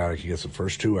it's automatic. He gets the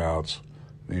first 2 outs,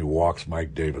 and he walks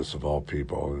Mike Davis, of all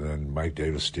people. And then Mike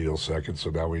Davis steals second, so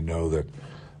now we know that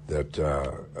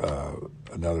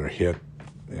another hit,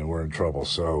 and we're in trouble.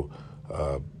 So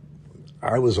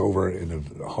I was over in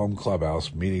the home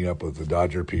clubhouse meeting up with the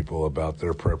Dodger people about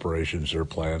their preparations, their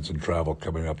plans, and travel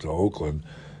coming up to Oakland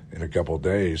in a couple of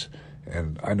days.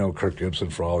 And I know Kirk Gibson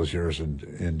for all his years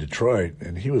in Detroit,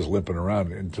 and he was limping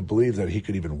around. And to believe that he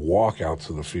could even walk out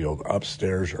to the field,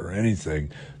 upstairs or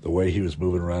anything, the way he was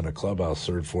moving around the clubhouse,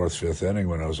 3rd, 4th, 5th inning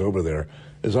when I was over there,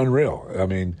 is unreal. I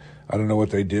mean, I don't know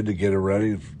what they did to get it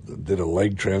ready, did a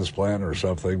leg transplant or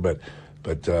something, but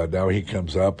now he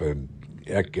comes up, and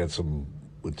Eck gets him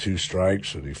with 2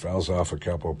 strikes, and he fouls off a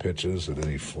couple of pitches, and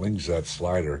then he flings that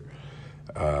slider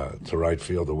to right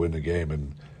field to win the game.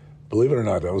 And believe it or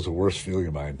not, that was the worst feeling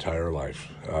of my entire life,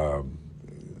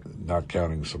 not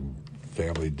counting some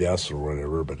family deaths or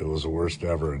whatever, but it was the worst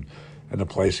ever. And the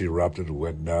place erupted and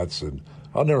went nuts. And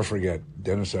I'll never forget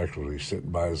Dennis Eckersley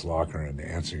sitting by his locker and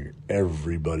answering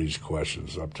everybody's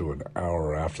questions up to an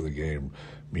hour after the game.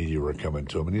 Media were coming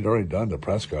to him, and he'd already done the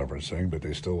press conference thing, but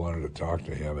they still wanted to talk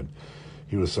to him. And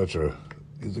he was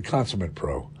he's a consummate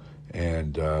pro.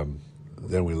 And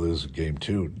then we lose game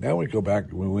 2. Now we go back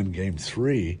and we win game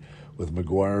 3 with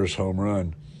McGuire's home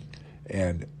run,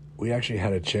 and we actually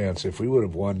had a chance. If we would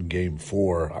have won game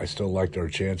 4, I still liked our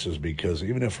chances, because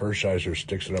even if Hershiser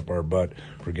sticks it up our butt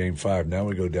for game 5, now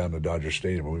we go down to Dodger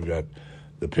Stadium and we've got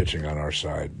the pitching on our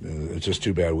side. It's just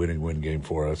too bad we didn't win game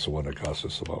 4. That's the one that cost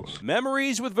us the most.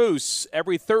 Memories with Voos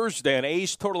every Thursday on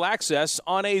A's Total Access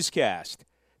on A's Cast.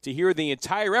 To hear the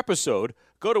entire episode,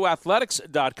 go to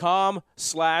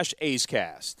athletics.com/A's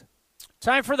Cast.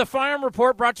 Time for the Farm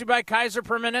Report, brought to you by Kaiser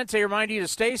Permanente. Remind you to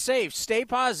stay safe, stay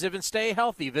positive, and stay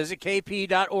healthy. Visit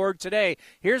kp.org today.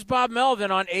 Here's Bob Melvin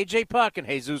on A.J. Puck and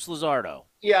Jesus Luzardo.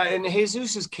 Yeah, in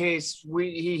Jesus' case,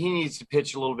 he needs to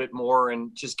pitch a little bit more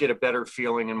and just get a better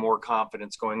feeling and more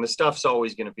confidence going. The stuff's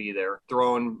always going to be there.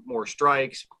 Throwing more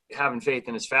strikes, having faith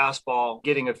in his fastball,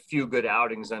 getting a few good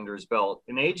outings under his belt.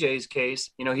 In AJ's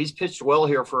case, he's pitched well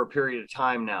here for a period of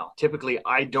time now. Typically,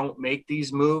 I don't make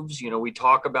these moves. We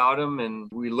talk about them and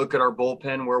we look at our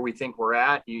bullpen where we think we're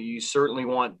at. You certainly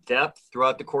want depth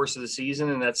throughout the course of the season,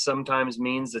 and that sometimes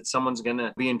means that someone's going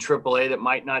to be in AAA that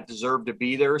might not deserve to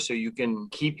be there, so you can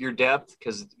keep your depth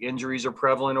because injuries are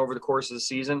prevalent over the course of the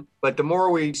season. But the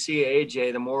more we see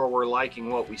AJ, the more we're liking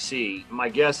what we see. My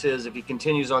guess is if he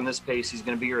continues on this pace, he's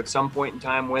going to be here at some point in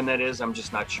time. When that is, I'm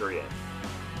just not sure yet.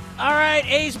 All right,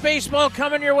 A's baseball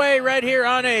coming your way right here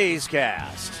on A's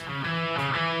Cast.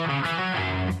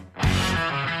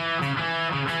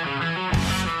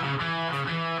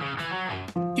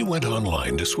 You went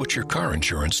online to switch your car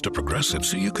insurance to Progressive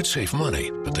so you could save money.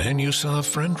 But then you saw a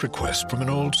friend request from an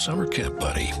old summer camp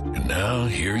buddy. And now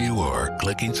here you are,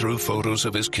 clicking through photos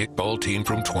of his kickball team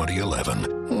from 2011.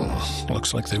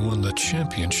 Looks like they won the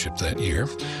championship that year.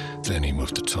 Then he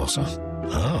moved to Tulsa.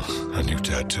 Oh, a new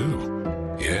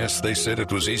tattoo. Yes, they said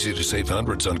it was easy to save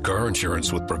hundreds on car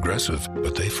insurance with Progressive,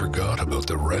 but they forgot about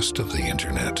the rest of the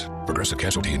internet. Progressive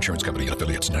Casualty Insurance Company and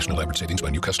affiliates. National average savings by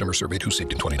new customer surveyed who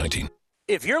saved in 2019.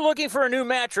 If you're looking for a new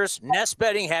mattress, Nest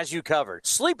Bedding has you covered.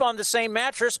 Sleep on the same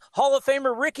mattress Hall of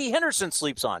Famer Ricky Henderson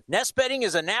sleeps on. Nest Bedding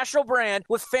is a national brand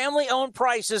with family-owned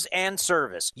prices and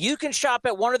service. You can shop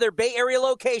at one of their Bay Area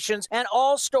locations, and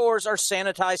all stores are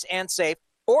sanitized and safe.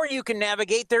 Or you can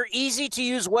navigate their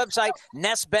easy-to-use website,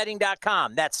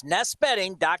 nestbedding.com. That's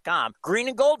nestbedding.com. Green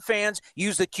and gold fans,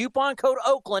 use the coupon code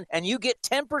Oakland, and you get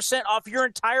 10% off your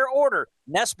entire order.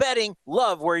 Nest Bedding,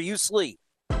 love where you sleep.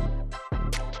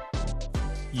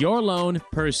 Your loan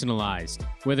personalized.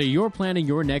 Whether you're planning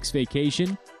your next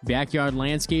vacation, backyard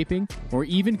landscaping, or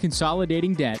even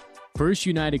consolidating debt, First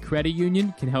United Credit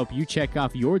Union can help you check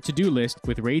off your to-do list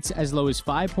with rates as low as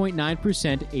 5.9%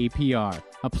 APR.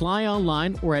 Apply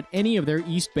online or at any of their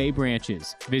East Bay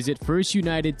branches. Visit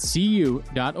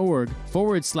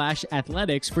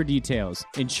firstunitedcu.org/athletics for details.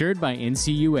 Insured by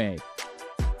NCUA.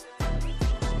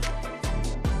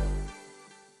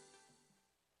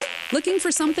 Looking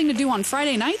for something to do on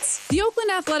Friday nights? The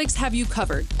Oakland Athletics have you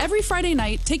covered. Every Friday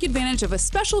night, take advantage of a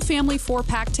special family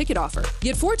 4-pack ticket offer.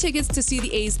 Get 4 tickets to see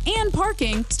the A's and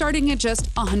parking starting at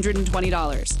just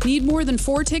 $120. Need more than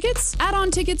 4 tickets?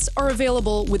 Add-on tickets are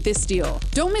available with this deal.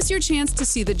 Don't miss your chance to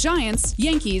see the Giants,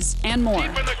 Yankees, and more.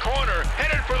 Deep in the corner,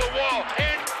 headed for the wall,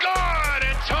 and gone!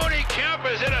 And Tony Kemp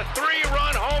has hit a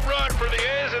 3-run home run for the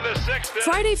A's in the 6th.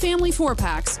 Friday family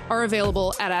 4-packs are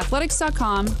available at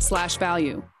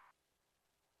athletics.com/value.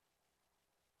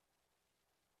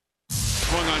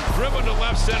 Swung on, driven to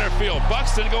left center field.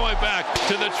 Buxton going back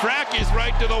to the track. He's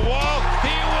right to the wall. He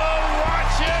will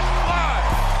watch it fly.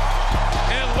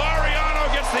 And Laureano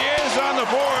gets the A's on the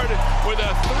board with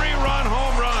a 3-run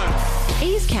home run.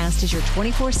 A's Cast is your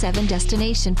 24/7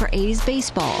 destination for A's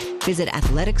baseball. Visit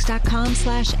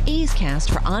athletics.com/A's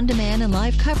Cast for on-demand and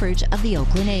live coverage of the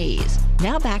Oakland A's.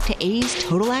 Now back to A's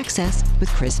Total Access with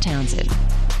Chris Townsend.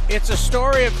 It's a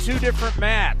story of 2 different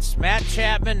Matts. Matt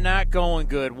Chapman not going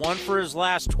good. 1 for his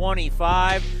last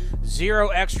 25, 0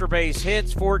 extra base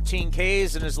hits, 14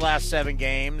 Ks in his last 7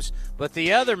 games. But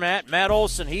the other Matt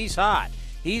Olson, he's hot.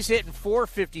 He's hitting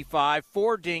 .455,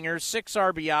 4 dingers, 6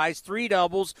 RBIs, 3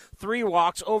 doubles, 3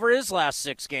 walks over his last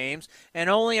 6 games. And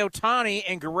only Ohtani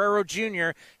and Guerrero Jr.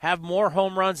 have more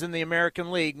home runs in the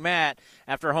American League. Matt,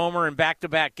 after homer in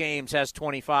back-to-back games, has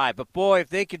 25. But, boy, if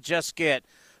they could just get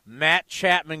Matt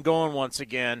Chapman going once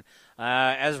again,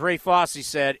 as Ray Fosse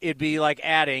said, it'd be like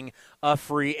adding a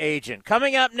free agent.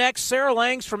 Coming up next, Sarah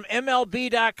Langs from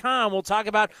MLB.com. We'll talk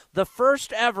about the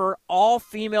first ever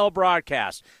all-female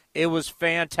broadcast. It was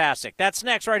fantastic. That's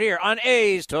next right here on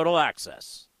A's Total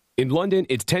Access. In London,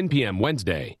 it's 10 p.m.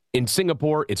 Wednesday. In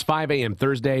Singapore, it's 5 a.m.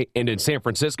 Thursday. And in San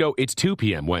Francisco, it's 2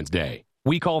 p.m. Wednesday.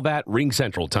 We call that Ring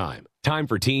Central Time. Time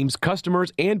for teams,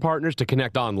 customers, and partners to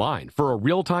connect online for a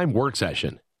real-time work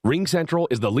session. Ring Central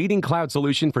is the leading cloud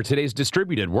solution for today's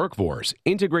distributed workforce,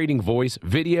 integrating voice,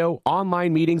 video,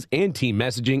 online meetings, and team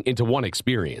messaging into one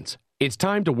experience. It's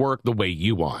time to work the way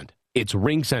you want. It's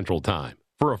Ring Central time.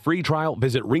 For a free trial,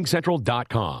 visit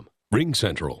ringcentral.com. Ring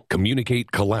Central.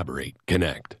 Communicate, collaborate,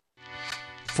 connect.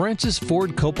 Francis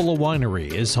Ford Coppola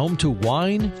Winery is home to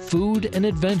wine, food, and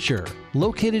adventure.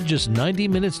 Located just 90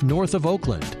 minutes north of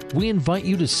Oakland, we invite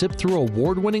you to sip through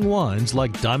award-winning wines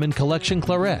like Diamond Collection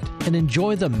Claret and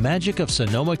enjoy the magic of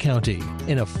Sonoma County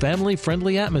in a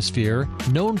family-friendly atmosphere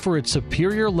known for its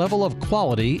superior level of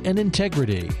quality and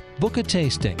integrity. Book a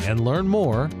tasting and learn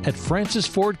more at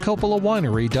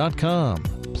francisfordcoppolawinery.com.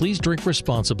 Please drink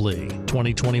responsibly.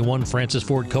 2021 Francis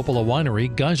Ford Coppola Winery,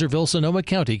 Geyserville, Sonoma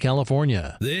County,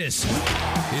 California. This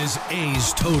is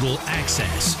A's Total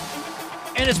Access.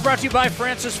 And it's brought to you by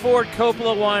Francis Ford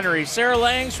Coppola Winery. Sarah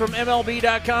Langs from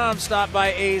MLB.com stopped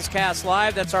by A's Cast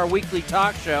Live. That's our weekly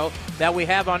talk show that we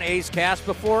have on A's Cast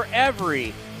before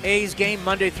every A's game,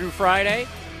 Monday through Friday.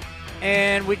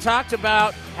 And we talked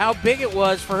about how big it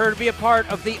was for her to be a part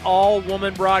of the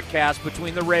all-woman broadcast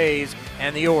between the Rays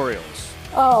and the Orioles.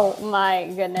 Oh my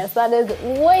goodness, that is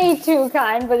way too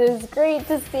kind, but it's great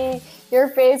to see your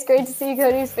face, great to see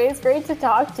Cody's face, great to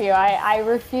talk to you. I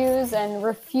refuse and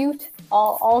refute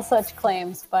all such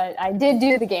claims, but I did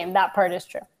do the game. That part is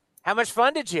true. How much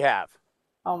fun did you have?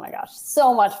 Oh my gosh,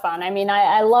 so much fun. I mean,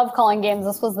 I love calling games.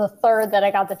 This was the 3rd that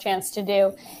I got the chance to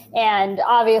do. And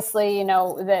obviously, you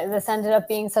know, this ended up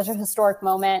being such a historic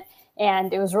moment.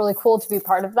 And it was really cool to be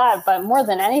part of that. But more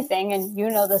than anything, and you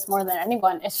know this more than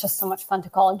anyone, it's just so much fun to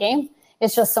call a game.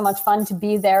 It's just so much fun to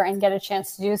be there and get a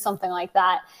chance to do something like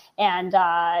that. And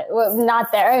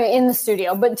not there in the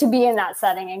studio, but to be in that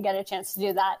setting and get a chance to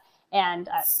do that. And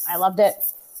I loved it.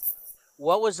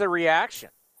 What was the reaction?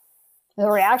 The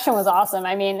reaction was awesome.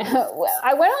 I mean,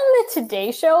 I went on the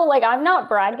Today Show. Like, I'm not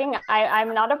bragging.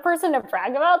 I'm not a person to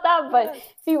brag about that. But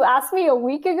if you asked me a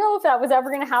week ago if that was ever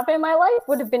going to happen in my life,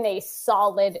 would have been a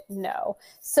solid no.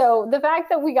 So the fact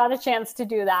that we got a chance to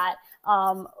do that,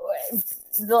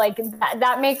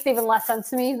 that makes even less sense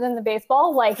to me than the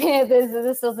baseball. Like,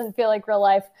 this doesn't feel like real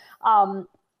life.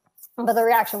 But the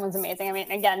reaction was amazing. I mean,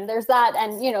 again, there's that,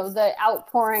 and, you know, the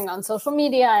outpouring on social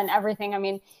media and everything. I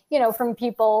mean, you know, from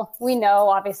people we know,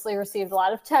 obviously received a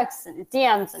lot of texts and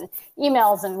DMs and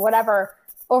emails and whatever,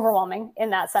 overwhelming in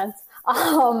that sense.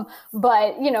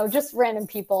 But, just random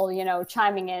people,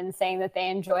 chiming in saying that they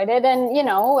enjoyed it. And,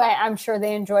 I'm sure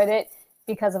they enjoyed it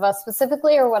because of us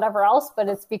specifically or whatever else, but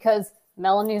it's because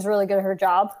Melanie's really good at her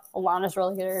job. Alana's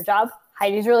really good at her job.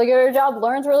 Heidi's really good at her job.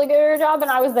 Lauren's really good at her job.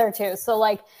 And I was there too. So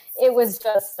it was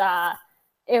just a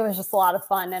lot of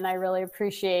fun. And I really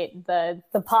appreciate the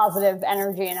positive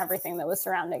energy and everything that was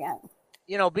surrounding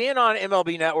it. Being on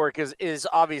MLB Network is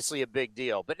obviously a big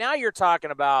deal, but now you're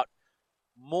talking about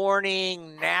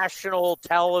morning national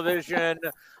television.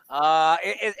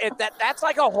 That's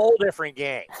like a whole different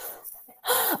game.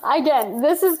 Again,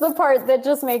 this is the part that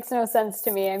just makes no sense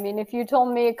to me. I mean, if you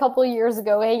told me a couple of years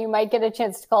ago, hey, you might get a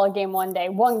chance to call a game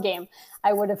one game,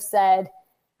 I would have said,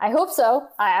 I hope so.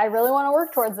 I really want to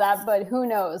work towards that, but who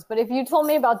knows? But if you told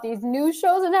me about these news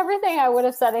shows and everything, I would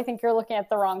have said, I think you're looking at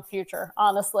the wrong future,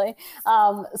 honestly.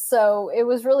 So it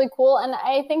was really cool. And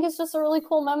I think it's just a really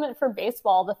cool moment for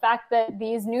baseball. The fact that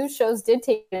these news shows did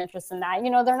take an interest in that.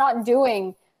 They're not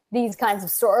doing these kinds of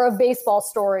story, or a baseball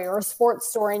story or a sports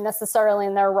story necessarily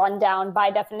in their rundown by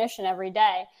definition every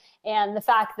day. And the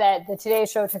fact that the Today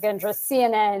Show took interest,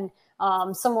 CNN,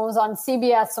 someone was on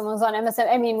CBS, someone was on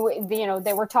MSN. I mean,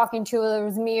 they were talking to, it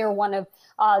was me or one of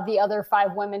the other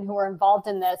 5 women who were involved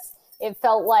in this. It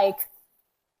felt like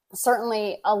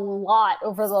certainly a lot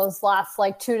over those last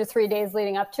 2 to 3 days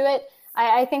leading up to it.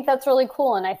 I think that's really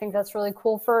cool. And I think that's really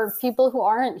cool for people who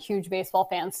aren't huge baseball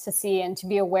fans to see and to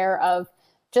be aware of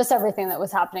just everything that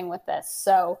was happening with this.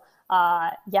 So,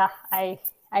 I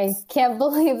can't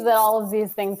believe that all of these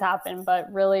things happened,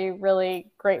 but really, really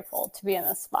grateful to be in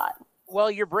this spot. Well,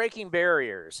 you're breaking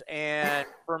barriers. And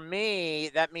for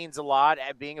me, that means a lot.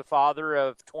 Being a father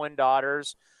of twin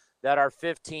daughters that are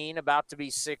 15, about to be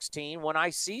 16, when I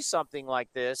see something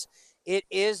like this, it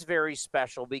is very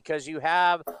special because you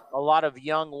have a lot of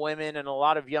young women and a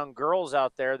lot of young girls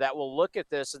out there that will look at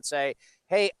this and say,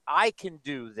 hey, I can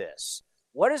do this.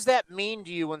 What does that mean to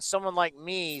you when someone like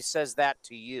me says that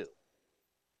to you?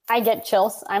 I get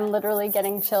chills. I'm literally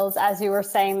getting chills as you were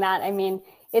saying that. I mean,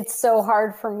 it's so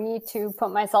hard for me to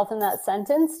put myself in that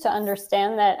sentence to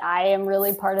understand that I am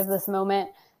really part of this moment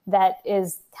that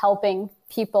is helping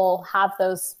people have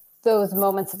those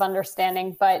moments of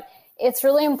understanding. But it's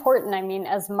really important. I mean,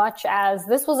 as much as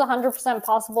this was 100%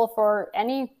 possible for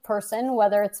any person,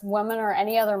 whether it's women or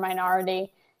any other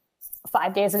minority,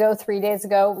 5 days ago, 3 days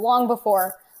ago, long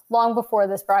before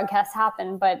this broadcast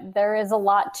happened, but there is a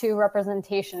lot to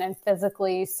representation and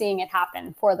physically seeing it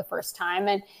happen for the first time.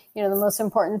 And, the most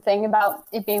important thing about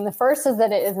it being the first is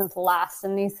that it isn't the last,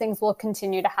 and these things will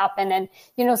continue to happen. And,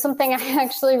 something I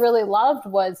actually really loved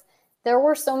was there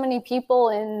were so many people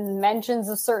in mentions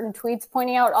of certain tweets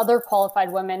pointing out other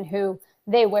qualified women who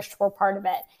they wished were part of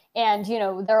it. And,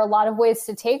 there are a lot of ways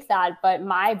to take that. But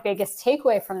my biggest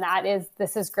takeaway from that is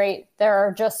this is great. There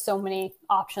are just so many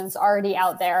options already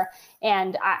out there.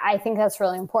 And I think that's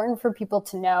really important for people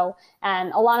to know.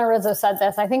 And Alana Rizzo said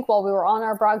this, I think, while we were on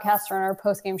our broadcast or on our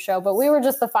postgame show, but we were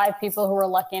just the 5 people who were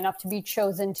lucky enough to be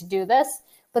chosen to do this.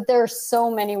 But there are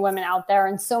so many women out there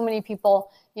and so many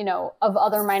people, of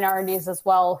other minorities as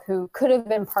well, who could have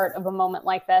been part of a moment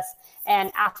like this and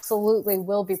absolutely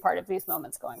will be part of these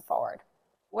moments going forward.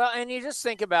 Well, and you just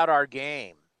think about our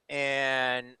game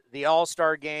and the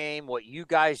All-Star game, what you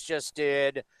guys just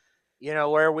did,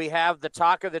 where we have the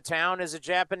talk of the town as a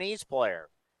Japanese player.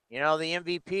 The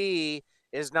MVP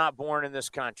is not born in this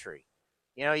country.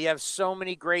 You have so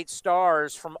many great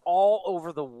stars from all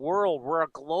over the world. We're a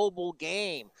global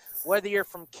game. Whether you're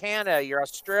from Canada, you're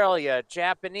Australia,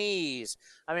 Japanese.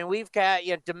 I mean, we've got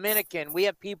Dominican. We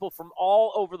have people from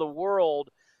all over the world.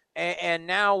 And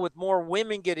now with more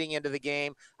women getting into the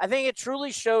game, I think it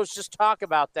truly shows, just talk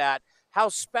about that, how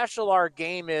special our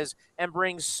game is and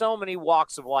brings so many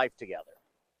walks of life together.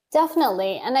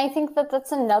 Definitely. And I think that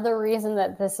that's another reason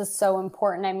that this is so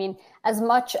important. I mean, as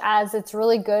much as it's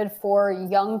really good for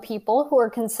young people who are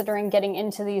considering getting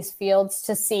into these fields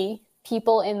to see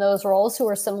people in those roles who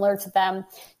are similar to them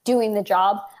doing the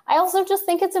job, I also just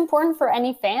think it's important for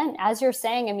any fan. As you're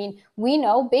saying, I mean, we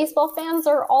know baseball fans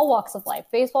are all walks of life.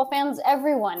 Baseball fans,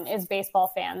 everyone is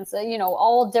baseball fans,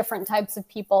 all different types of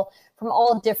people from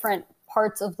all different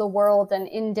parts of the world and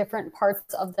in different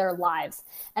parts of their lives.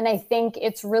 And I think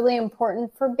it's really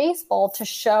important for baseball to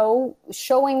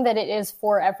showing that it is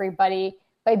for everybody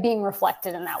by being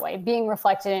reflected in that way, being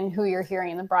reflected in who you're hearing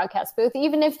in the broadcast booth,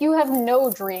 even if you have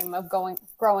no dream of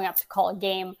growing up to call a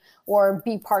game or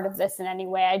be part of this in any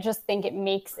way. I just think it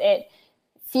makes it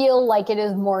feel like it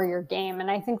is more your game. And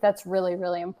I think that's really,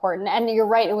 really important. And you're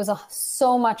right, it was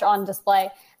so much on display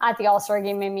at the All-Star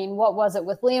game. I mean, what was it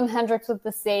with Liam Hendricks with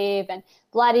the save and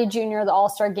Vladdy Jr., the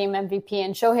All-Star game MVP,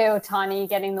 and Shohei Ohtani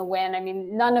getting the win? I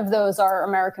mean, none of those are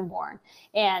American-born.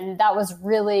 And that was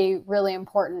really, really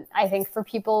important, I think, for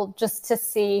people just to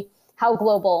see how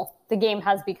global the game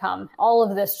has become. All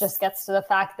of this just gets to the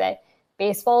fact that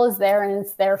baseball is there and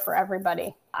it's there for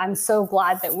everybody. I'm so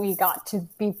glad that we got to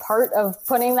be part of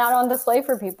putting that on display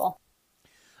for people.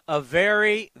 A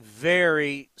very,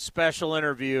 very special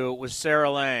interview with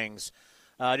Sarah Langs.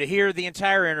 To hear the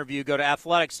entire interview, go to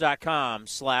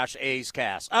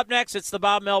athletics.com/A'sCast. Up next, it's the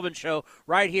Bob Melvin Show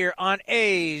right here on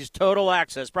A's Total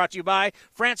Access, brought to you by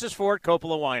Francis Ford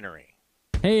Coppola Winery.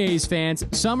 Hey A's fans,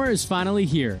 summer is finally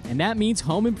here, and that means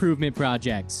home improvement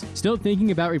projects. Still thinking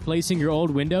about replacing your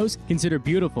old windows? Consider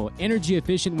beautiful,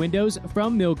 energy-efficient windows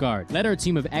from Milgard. Let our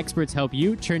team of experts help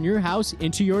you turn your house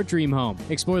into your dream home.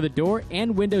 Explore the door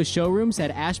and window showrooms at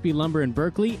Ashby Lumber in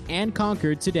Berkeley and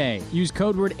Concord today. Use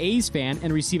code word A'sFan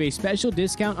and receive a special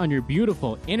discount on your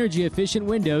beautiful, energy-efficient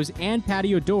windows and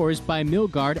patio doors by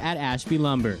Milgard at Ashby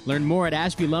Lumber. Learn more at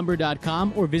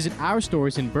ashbylumber.com or visit our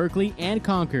stores in Berkeley and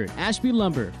Concord. Ashby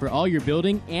Lumber, for all your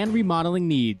building and remodeling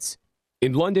needs.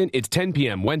 In London, it's 10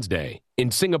 p.m. Wednesday. In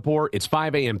Singapore, it's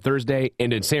 5 a.m. Thursday.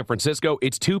 And in San Francisco,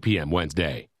 it's 2 p.m.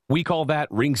 Wednesday. We call that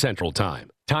Ring Central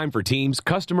Time. Time for teams,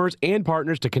 customers, and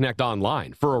partners to connect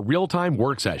online for a real-time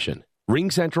work session.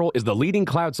 Ring Central is the leading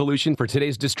cloud solution for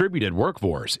today's distributed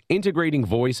workforce, integrating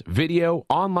voice, video,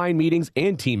 online meetings,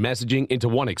 and team messaging into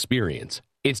one experience.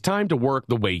 It's time to work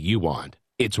the way you want.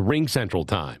 It's Ring Central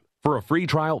Time. For a free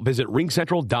trial, visit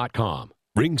ringcentral.com.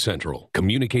 Ring Central.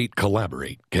 Communicate,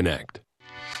 collaborate, connect.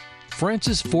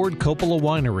 Francis Ford Coppola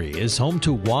Winery is home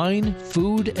to wine,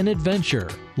 food, and adventure.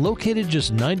 Located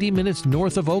just 90 minutes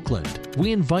north of Oakland,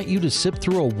 we invite you to sip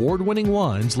through award-winning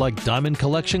wines like Diamond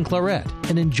Collection Claret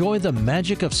and enjoy the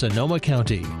magic of Sonoma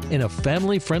County in a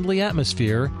family-friendly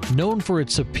atmosphere known for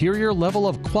its superior level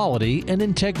of quality and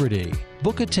integrity.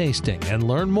 Book a tasting and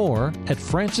learn more at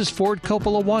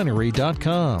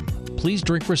francisfordcoppolawinery.com. Please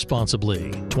drink responsibly.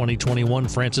 2021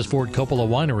 Francis Ford Coppola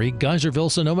Winery,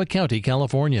 Geyserville, Sonoma County,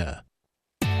 California.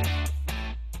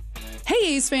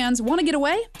 Hey A's fans, want to get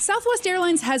away? Southwest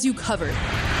Airlines has you covered.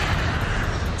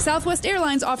 Southwest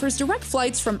Airlines offers direct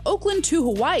flights from Oakland to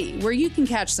Hawaii, where you can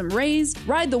catch some rays,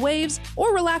 ride the waves,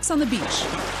 or relax on the beach.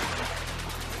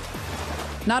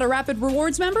 Not a Rapid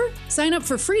Rewards member? Sign up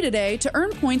for free today to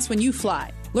earn points when you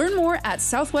fly. Learn more at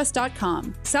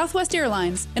southwest.com. Southwest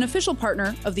Airlines, an official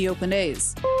partner of the Oakland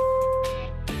A's.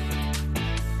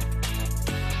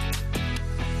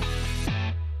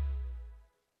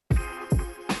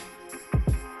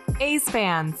 A's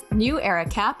fans, New Era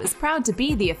Cap is proud to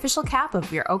be the official cap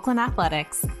of your Oakland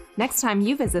Athletics. Next time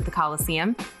you visit the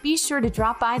Coliseum, be sure to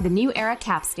drop by the New Era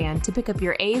Cap stand to pick up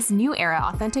your A's New Era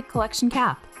Authentic Collection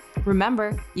cap.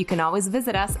 Remember, you can always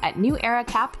visit us at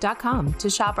neweracap.com to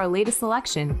shop our latest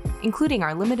selection, including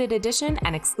our limited edition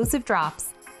and exclusive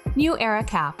drops. New Era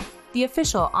Cap, the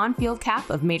official on-field cap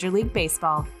of Major League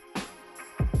Baseball.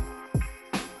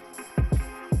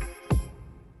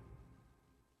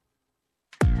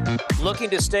 Looking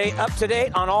to stay up to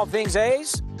date on all things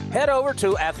A's? Head over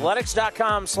to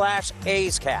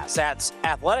athletics.com/A'sCast. That's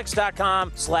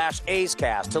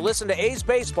athletics.com/A'sCast to listen to A's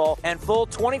baseball and full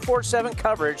 24/7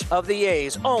 coverage of the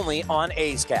A's only on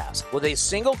A's Cast. With a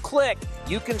single click,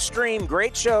 you can stream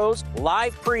great shows,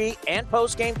 live pre- and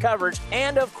post-game coverage,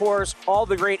 and of course, all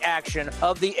the great action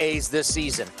of the A's this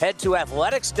season. Head to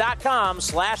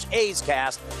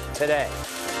athletics.com/A'sCast today.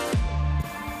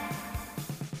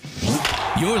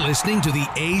 You're listening to the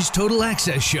A's Total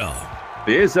Access Show.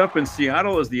 The A's up in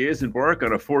Seattle as the A's embark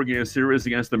on a 4-game series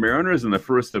against the Mariners and the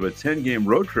first of a 10-game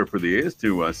road trip for the A's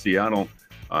to Seattle,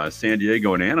 San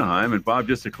Diego, and Anaheim. And Bob,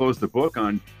 just to close the book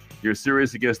on your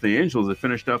series against the Angels, it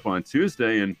finished up on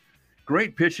Tuesday, and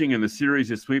great pitching in the series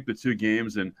to sweep the 2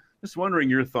 games. And just wondering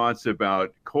your thoughts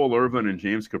about Cole Irvin and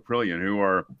James Kaprielian, who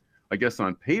are, I guess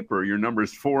on paper, your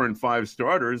numbers 4 and 5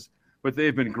 starters, but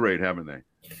they've been great, haven't they?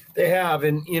 They have,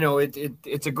 and you know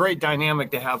it's a great dynamic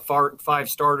to have 5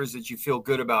 starters that you feel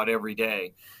good about every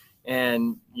day.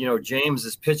 And you know, James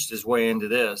has pitched his way into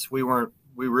this. We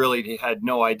really had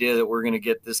no idea that we're going to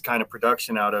get this kind of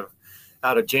production out of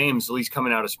James, at least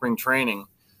coming out of spring training.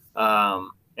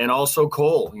 And also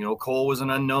Cole. You know, Cole was an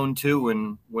unknown too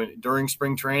when during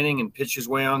spring training and pitched his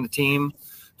way on the team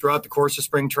throughout the course of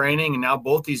spring training. And now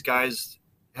both these guys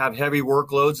have heavy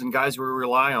workloads and guys we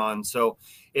rely on. So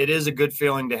it is a good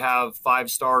feeling to have 5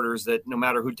 starters that no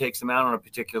matter who takes them out on a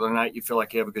particular night, you feel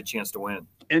like you have a good chance to win.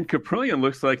 And Caprillion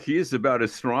looks like he is about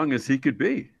as strong as he could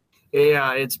be.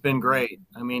 Yeah, it's been great.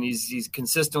 I mean, he's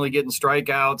consistently getting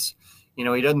strikeouts. He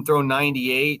doesn't throw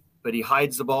 98, but he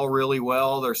hides the ball really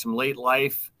well. There's some late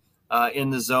life in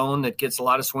the zone that gets a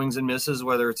lot of swings and misses,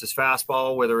 whether it's his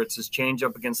fastball, whether it's his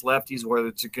changeup against lefties, whether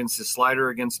it's against his slider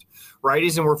against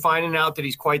righties. And we're finding out that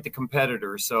he's quite the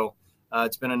competitor. So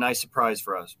it's been a nice surprise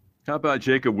for us. How about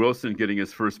Jacob Wilson getting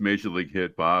his first major league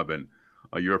hit, Bob, and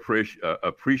your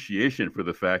appreciation for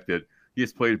the fact that he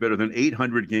has played better than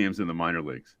 800 games in the minor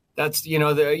leagues? That's,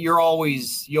 you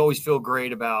always feel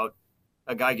great about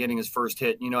a guy getting his first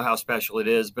hit. You know how special it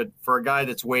is. But for a guy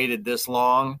that's waited this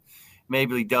long,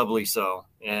 maybe doubly so.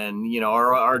 And,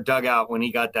 our dugout, when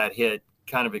he got that hit,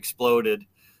 kind of exploded.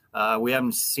 We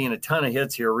haven't seen a ton of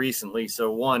hits here recently.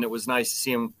 So, one, it was nice to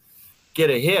see him get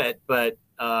a hit. But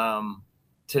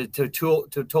to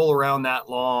toll around that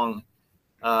long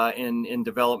in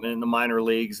development in the minor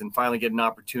leagues and finally get an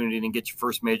opportunity and get your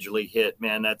first major league hit,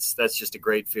 man, that's just a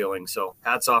great feeling. So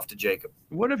hats off to Jacob.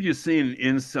 What have you seen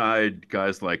inside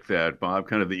guys like that, Bob?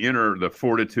 Kind of the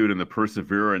fortitude and the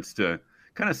perseverance to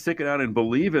kind of stick it out and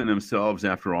believe in themselves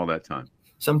after all that time.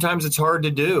 Sometimes it's hard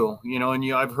to do,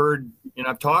 and I've heard,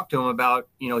 I've talked to him about,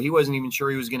 he wasn't even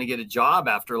sure he was going to get a job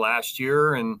after last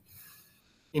year. And,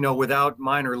 without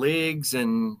minor leagues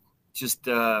and just,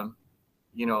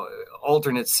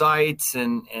 alternate sites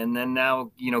and then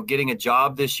now, getting a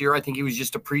job this year. I think he was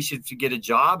just appreciative to get a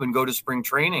job and go to spring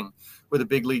training with a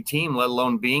big league team, let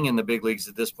alone being in the big leagues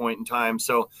at this point in time.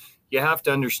 So you have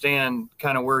to understand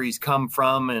kind of where he's come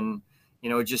from. And,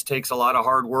 it just takes a lot of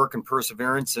hard work and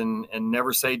perseverance and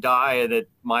never say die that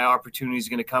my opportunity is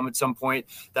going to come at some point.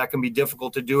 That can be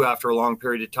difficult to do after a long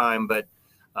period of time. But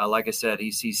like I said,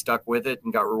 he stuck with it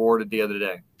and got rewarded the other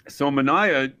day. So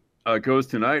Manaea goes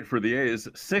tonight for the A's,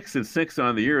 6-6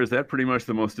 on the year. Is that pretty much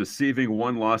the most deceiving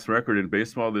one-loss record in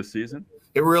baseball this season?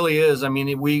 It really is. I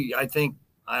mean, I think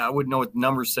I wouldn't know what the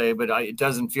numbers say, but it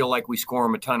doesn't feel like we score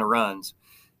him a ton of runs.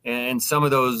 And some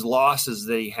of those losses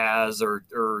that he has,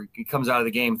 or he comes out of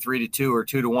the game 3-2 or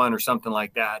 2-1 or something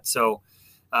like that. So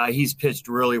he's pitched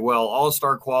really well.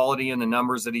 All-star quality in the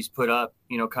numbers that he's put up,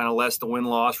 kind of less the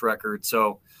win-loss record.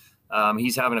 So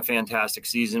he's having a fantastic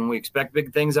season. We expect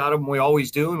big things out of him. We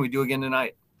always do, and we do again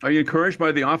tonight. Are you encouraged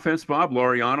by the offense, Bob?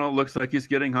 Laureano looks like he's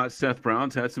getting hot. Seth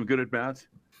Brown's had some good at-bats.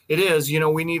 It is.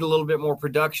 We need a little bit more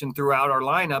production throughout our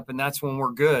lineup, and that's when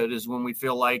we're good, is when we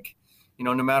feel like,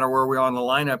 no matter where we are on the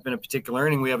lineup in a particular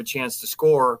inning, we have a chance to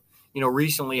score.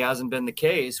 Recently hasn't been the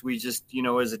case. We just,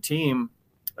 as a team,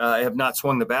 have not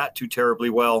swung the bat too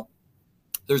terribly well.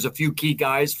 There's a few key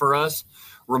guys for us.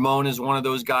 Ramon is one of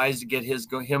those guys to get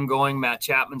him going. Matt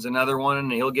Chapman's another one,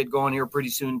 and he'll get going here pretty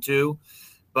soon too.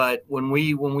 But when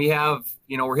we have,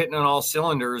 we're hitting on all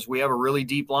cylinders, we have a really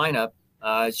deep lineup.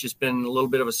 It's just been a little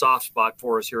bit of a soft spot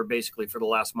for us here basically for the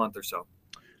last month or so.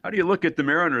 How do you look at the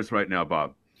Mariners right now,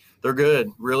 Bob? They're good,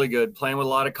 really good, playing with a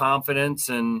lot of confidence.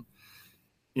 And,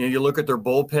 you look at their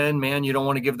bullpen, man, you don't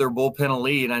want to give their bullpen a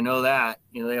lead. I know that.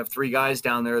 They have 3 guys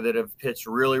down there that have pitched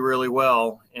really, really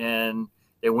well, and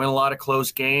they win a lot of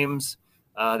close games.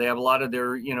 They have a lot of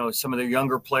their, some of their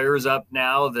younger players up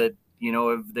now that,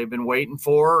 they've been waiting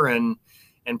for and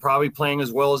probably playing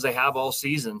as well as they have all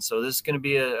season. So this is going to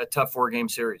be a tough 4-game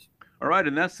series. All right,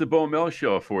 and that's the Bo Mel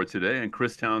Show for today. And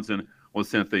Chris Townsend will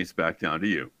send things back down to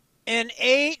you.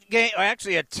 A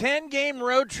 10-game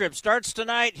road trip starts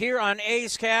tonight here on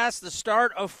A's Cast. The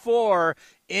start of 4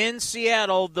 in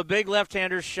Seattle. The big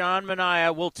left-hander Sean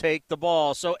Manaea will take the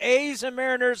ball. So A's and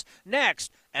Mariners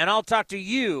next, and I'll talk to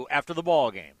you after the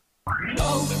ball game.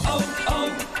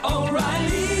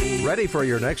 O'Reilly. Ready for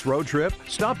your next road trip?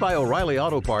 Stop by O'Reilly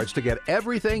Auto Parts to get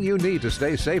everything you need to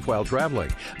stay safe while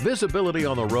traveling. Visibility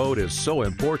on the road is so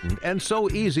important and so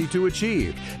easy to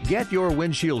achieve. Get your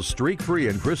windshield streak-free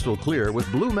and crystal clear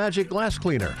with Blue Magic Glass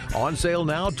Cleaner. On sale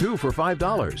now, 2 for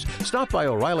 $5. Stop by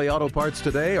O'Reilly Auto Parts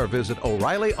today or visit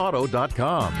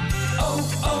O'ReillyAuto.com.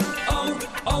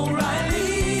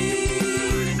 O'Reilly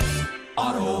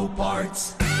Auto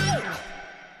Parts.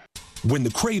 When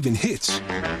the craving hits,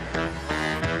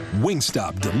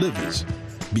 Wingstop delivers.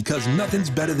 Because nothing's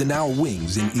better than our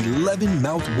wings in 11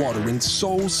 mouth-watering,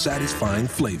 soul-satisfying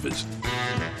flavors.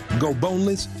 Go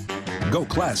boneless, go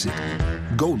classic,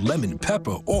 go lemon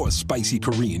pepper or spicy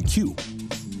Korean Q.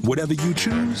 Whatever you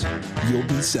choose, you'll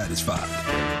be satisfied.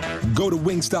 Go to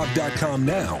Wingstop.com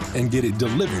now and get it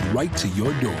delivered right to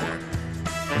your door.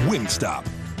 Wingstop,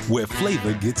 where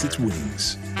flavor gets its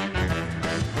wings.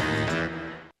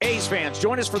 A's fans,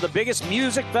 join us for the biggest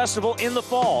music festival in the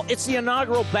fall. It's the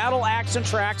inaugural Battle Axe and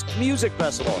Tracks Music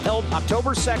Festival, held October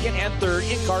 2nd and 3rd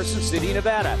in Carson City,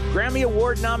 Nevada. Grammy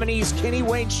Award nominees Kenny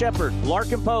Wayne Shepherd,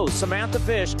 Larkin Poe, Samantha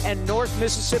Fish, and North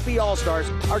Mississippi All-Stars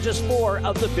are just 4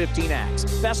 of the 15 acts.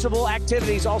 Festival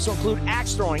activities also include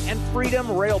axe throwing and Freedom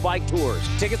Rail Bike tours.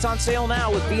 Tickets on sale now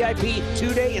with VIP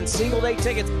 2-day and single-day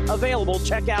tickets available.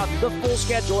 Check out the full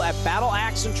schedule at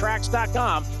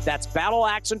battleaxeandtracks.com. That's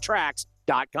battleaxeandtracks.com.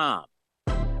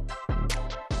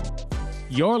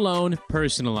 Your loan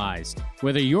personalized.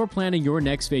 Whether you're planning your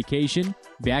next vacation,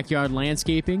 backyard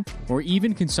landscaping, or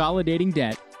even consolidating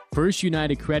debt, First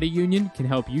United Credit Union can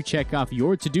help you check off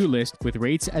your to-do list with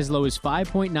rates as low as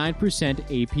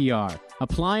 5.9% APR.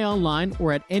 Apply online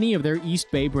or at any of their East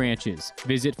Bay branches.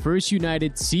 Visit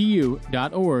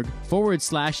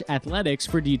firstunitedcu.org/athletics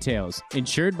for details.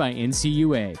 Insured by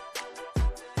NCUA.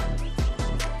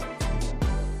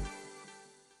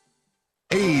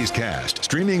 A's Cast,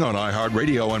 streaming on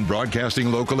iHeartRadio and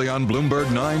broadcasting locally on Bloomberg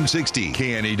 960,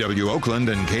 KNEW Oakland,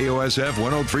 and KOSF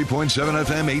 103.7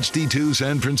 FM HD2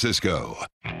 San Francisco.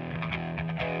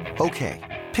 Okay,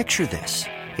 picture this.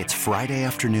 It's Friday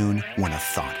afternoon when a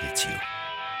thought hits you.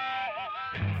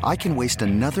 I can waste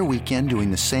another weekend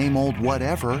doing the same old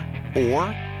whatever, or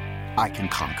I can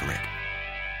conquer it.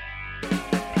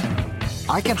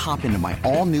 I can hop into my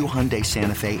all-new Hyundai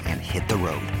Santa Fe and hit the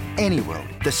road. Any road.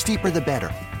 The steeper, the better.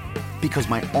 Because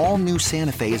my all-new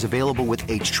Santa Fe is available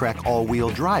with H-Track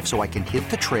all-wheel drive, so I can hit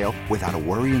the trail without a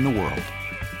worry in the world.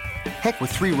 Heck, with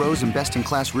 3 rows and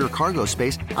best-in-class rear cargo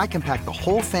space, I can pack the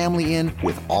whole family in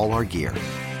with all our gear.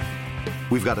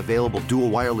 We've got available dual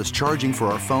wireless charging for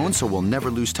our phones, so we'll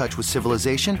never lose touch with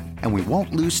civilization, and we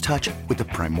won't lose touch with the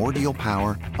primordial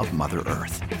power of Mother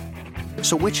Earth.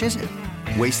 So which is it?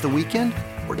 Waste the weekend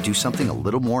or do something a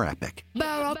little more epic?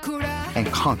 And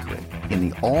conquer it in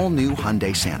the all-new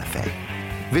Hyundai Santa Fe.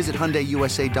 Visit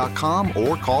HyundaiUSA.com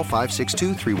or call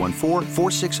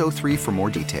 562-314-4603 for more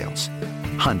details.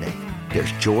 Hyundai,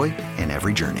 there's joy in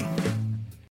every journey.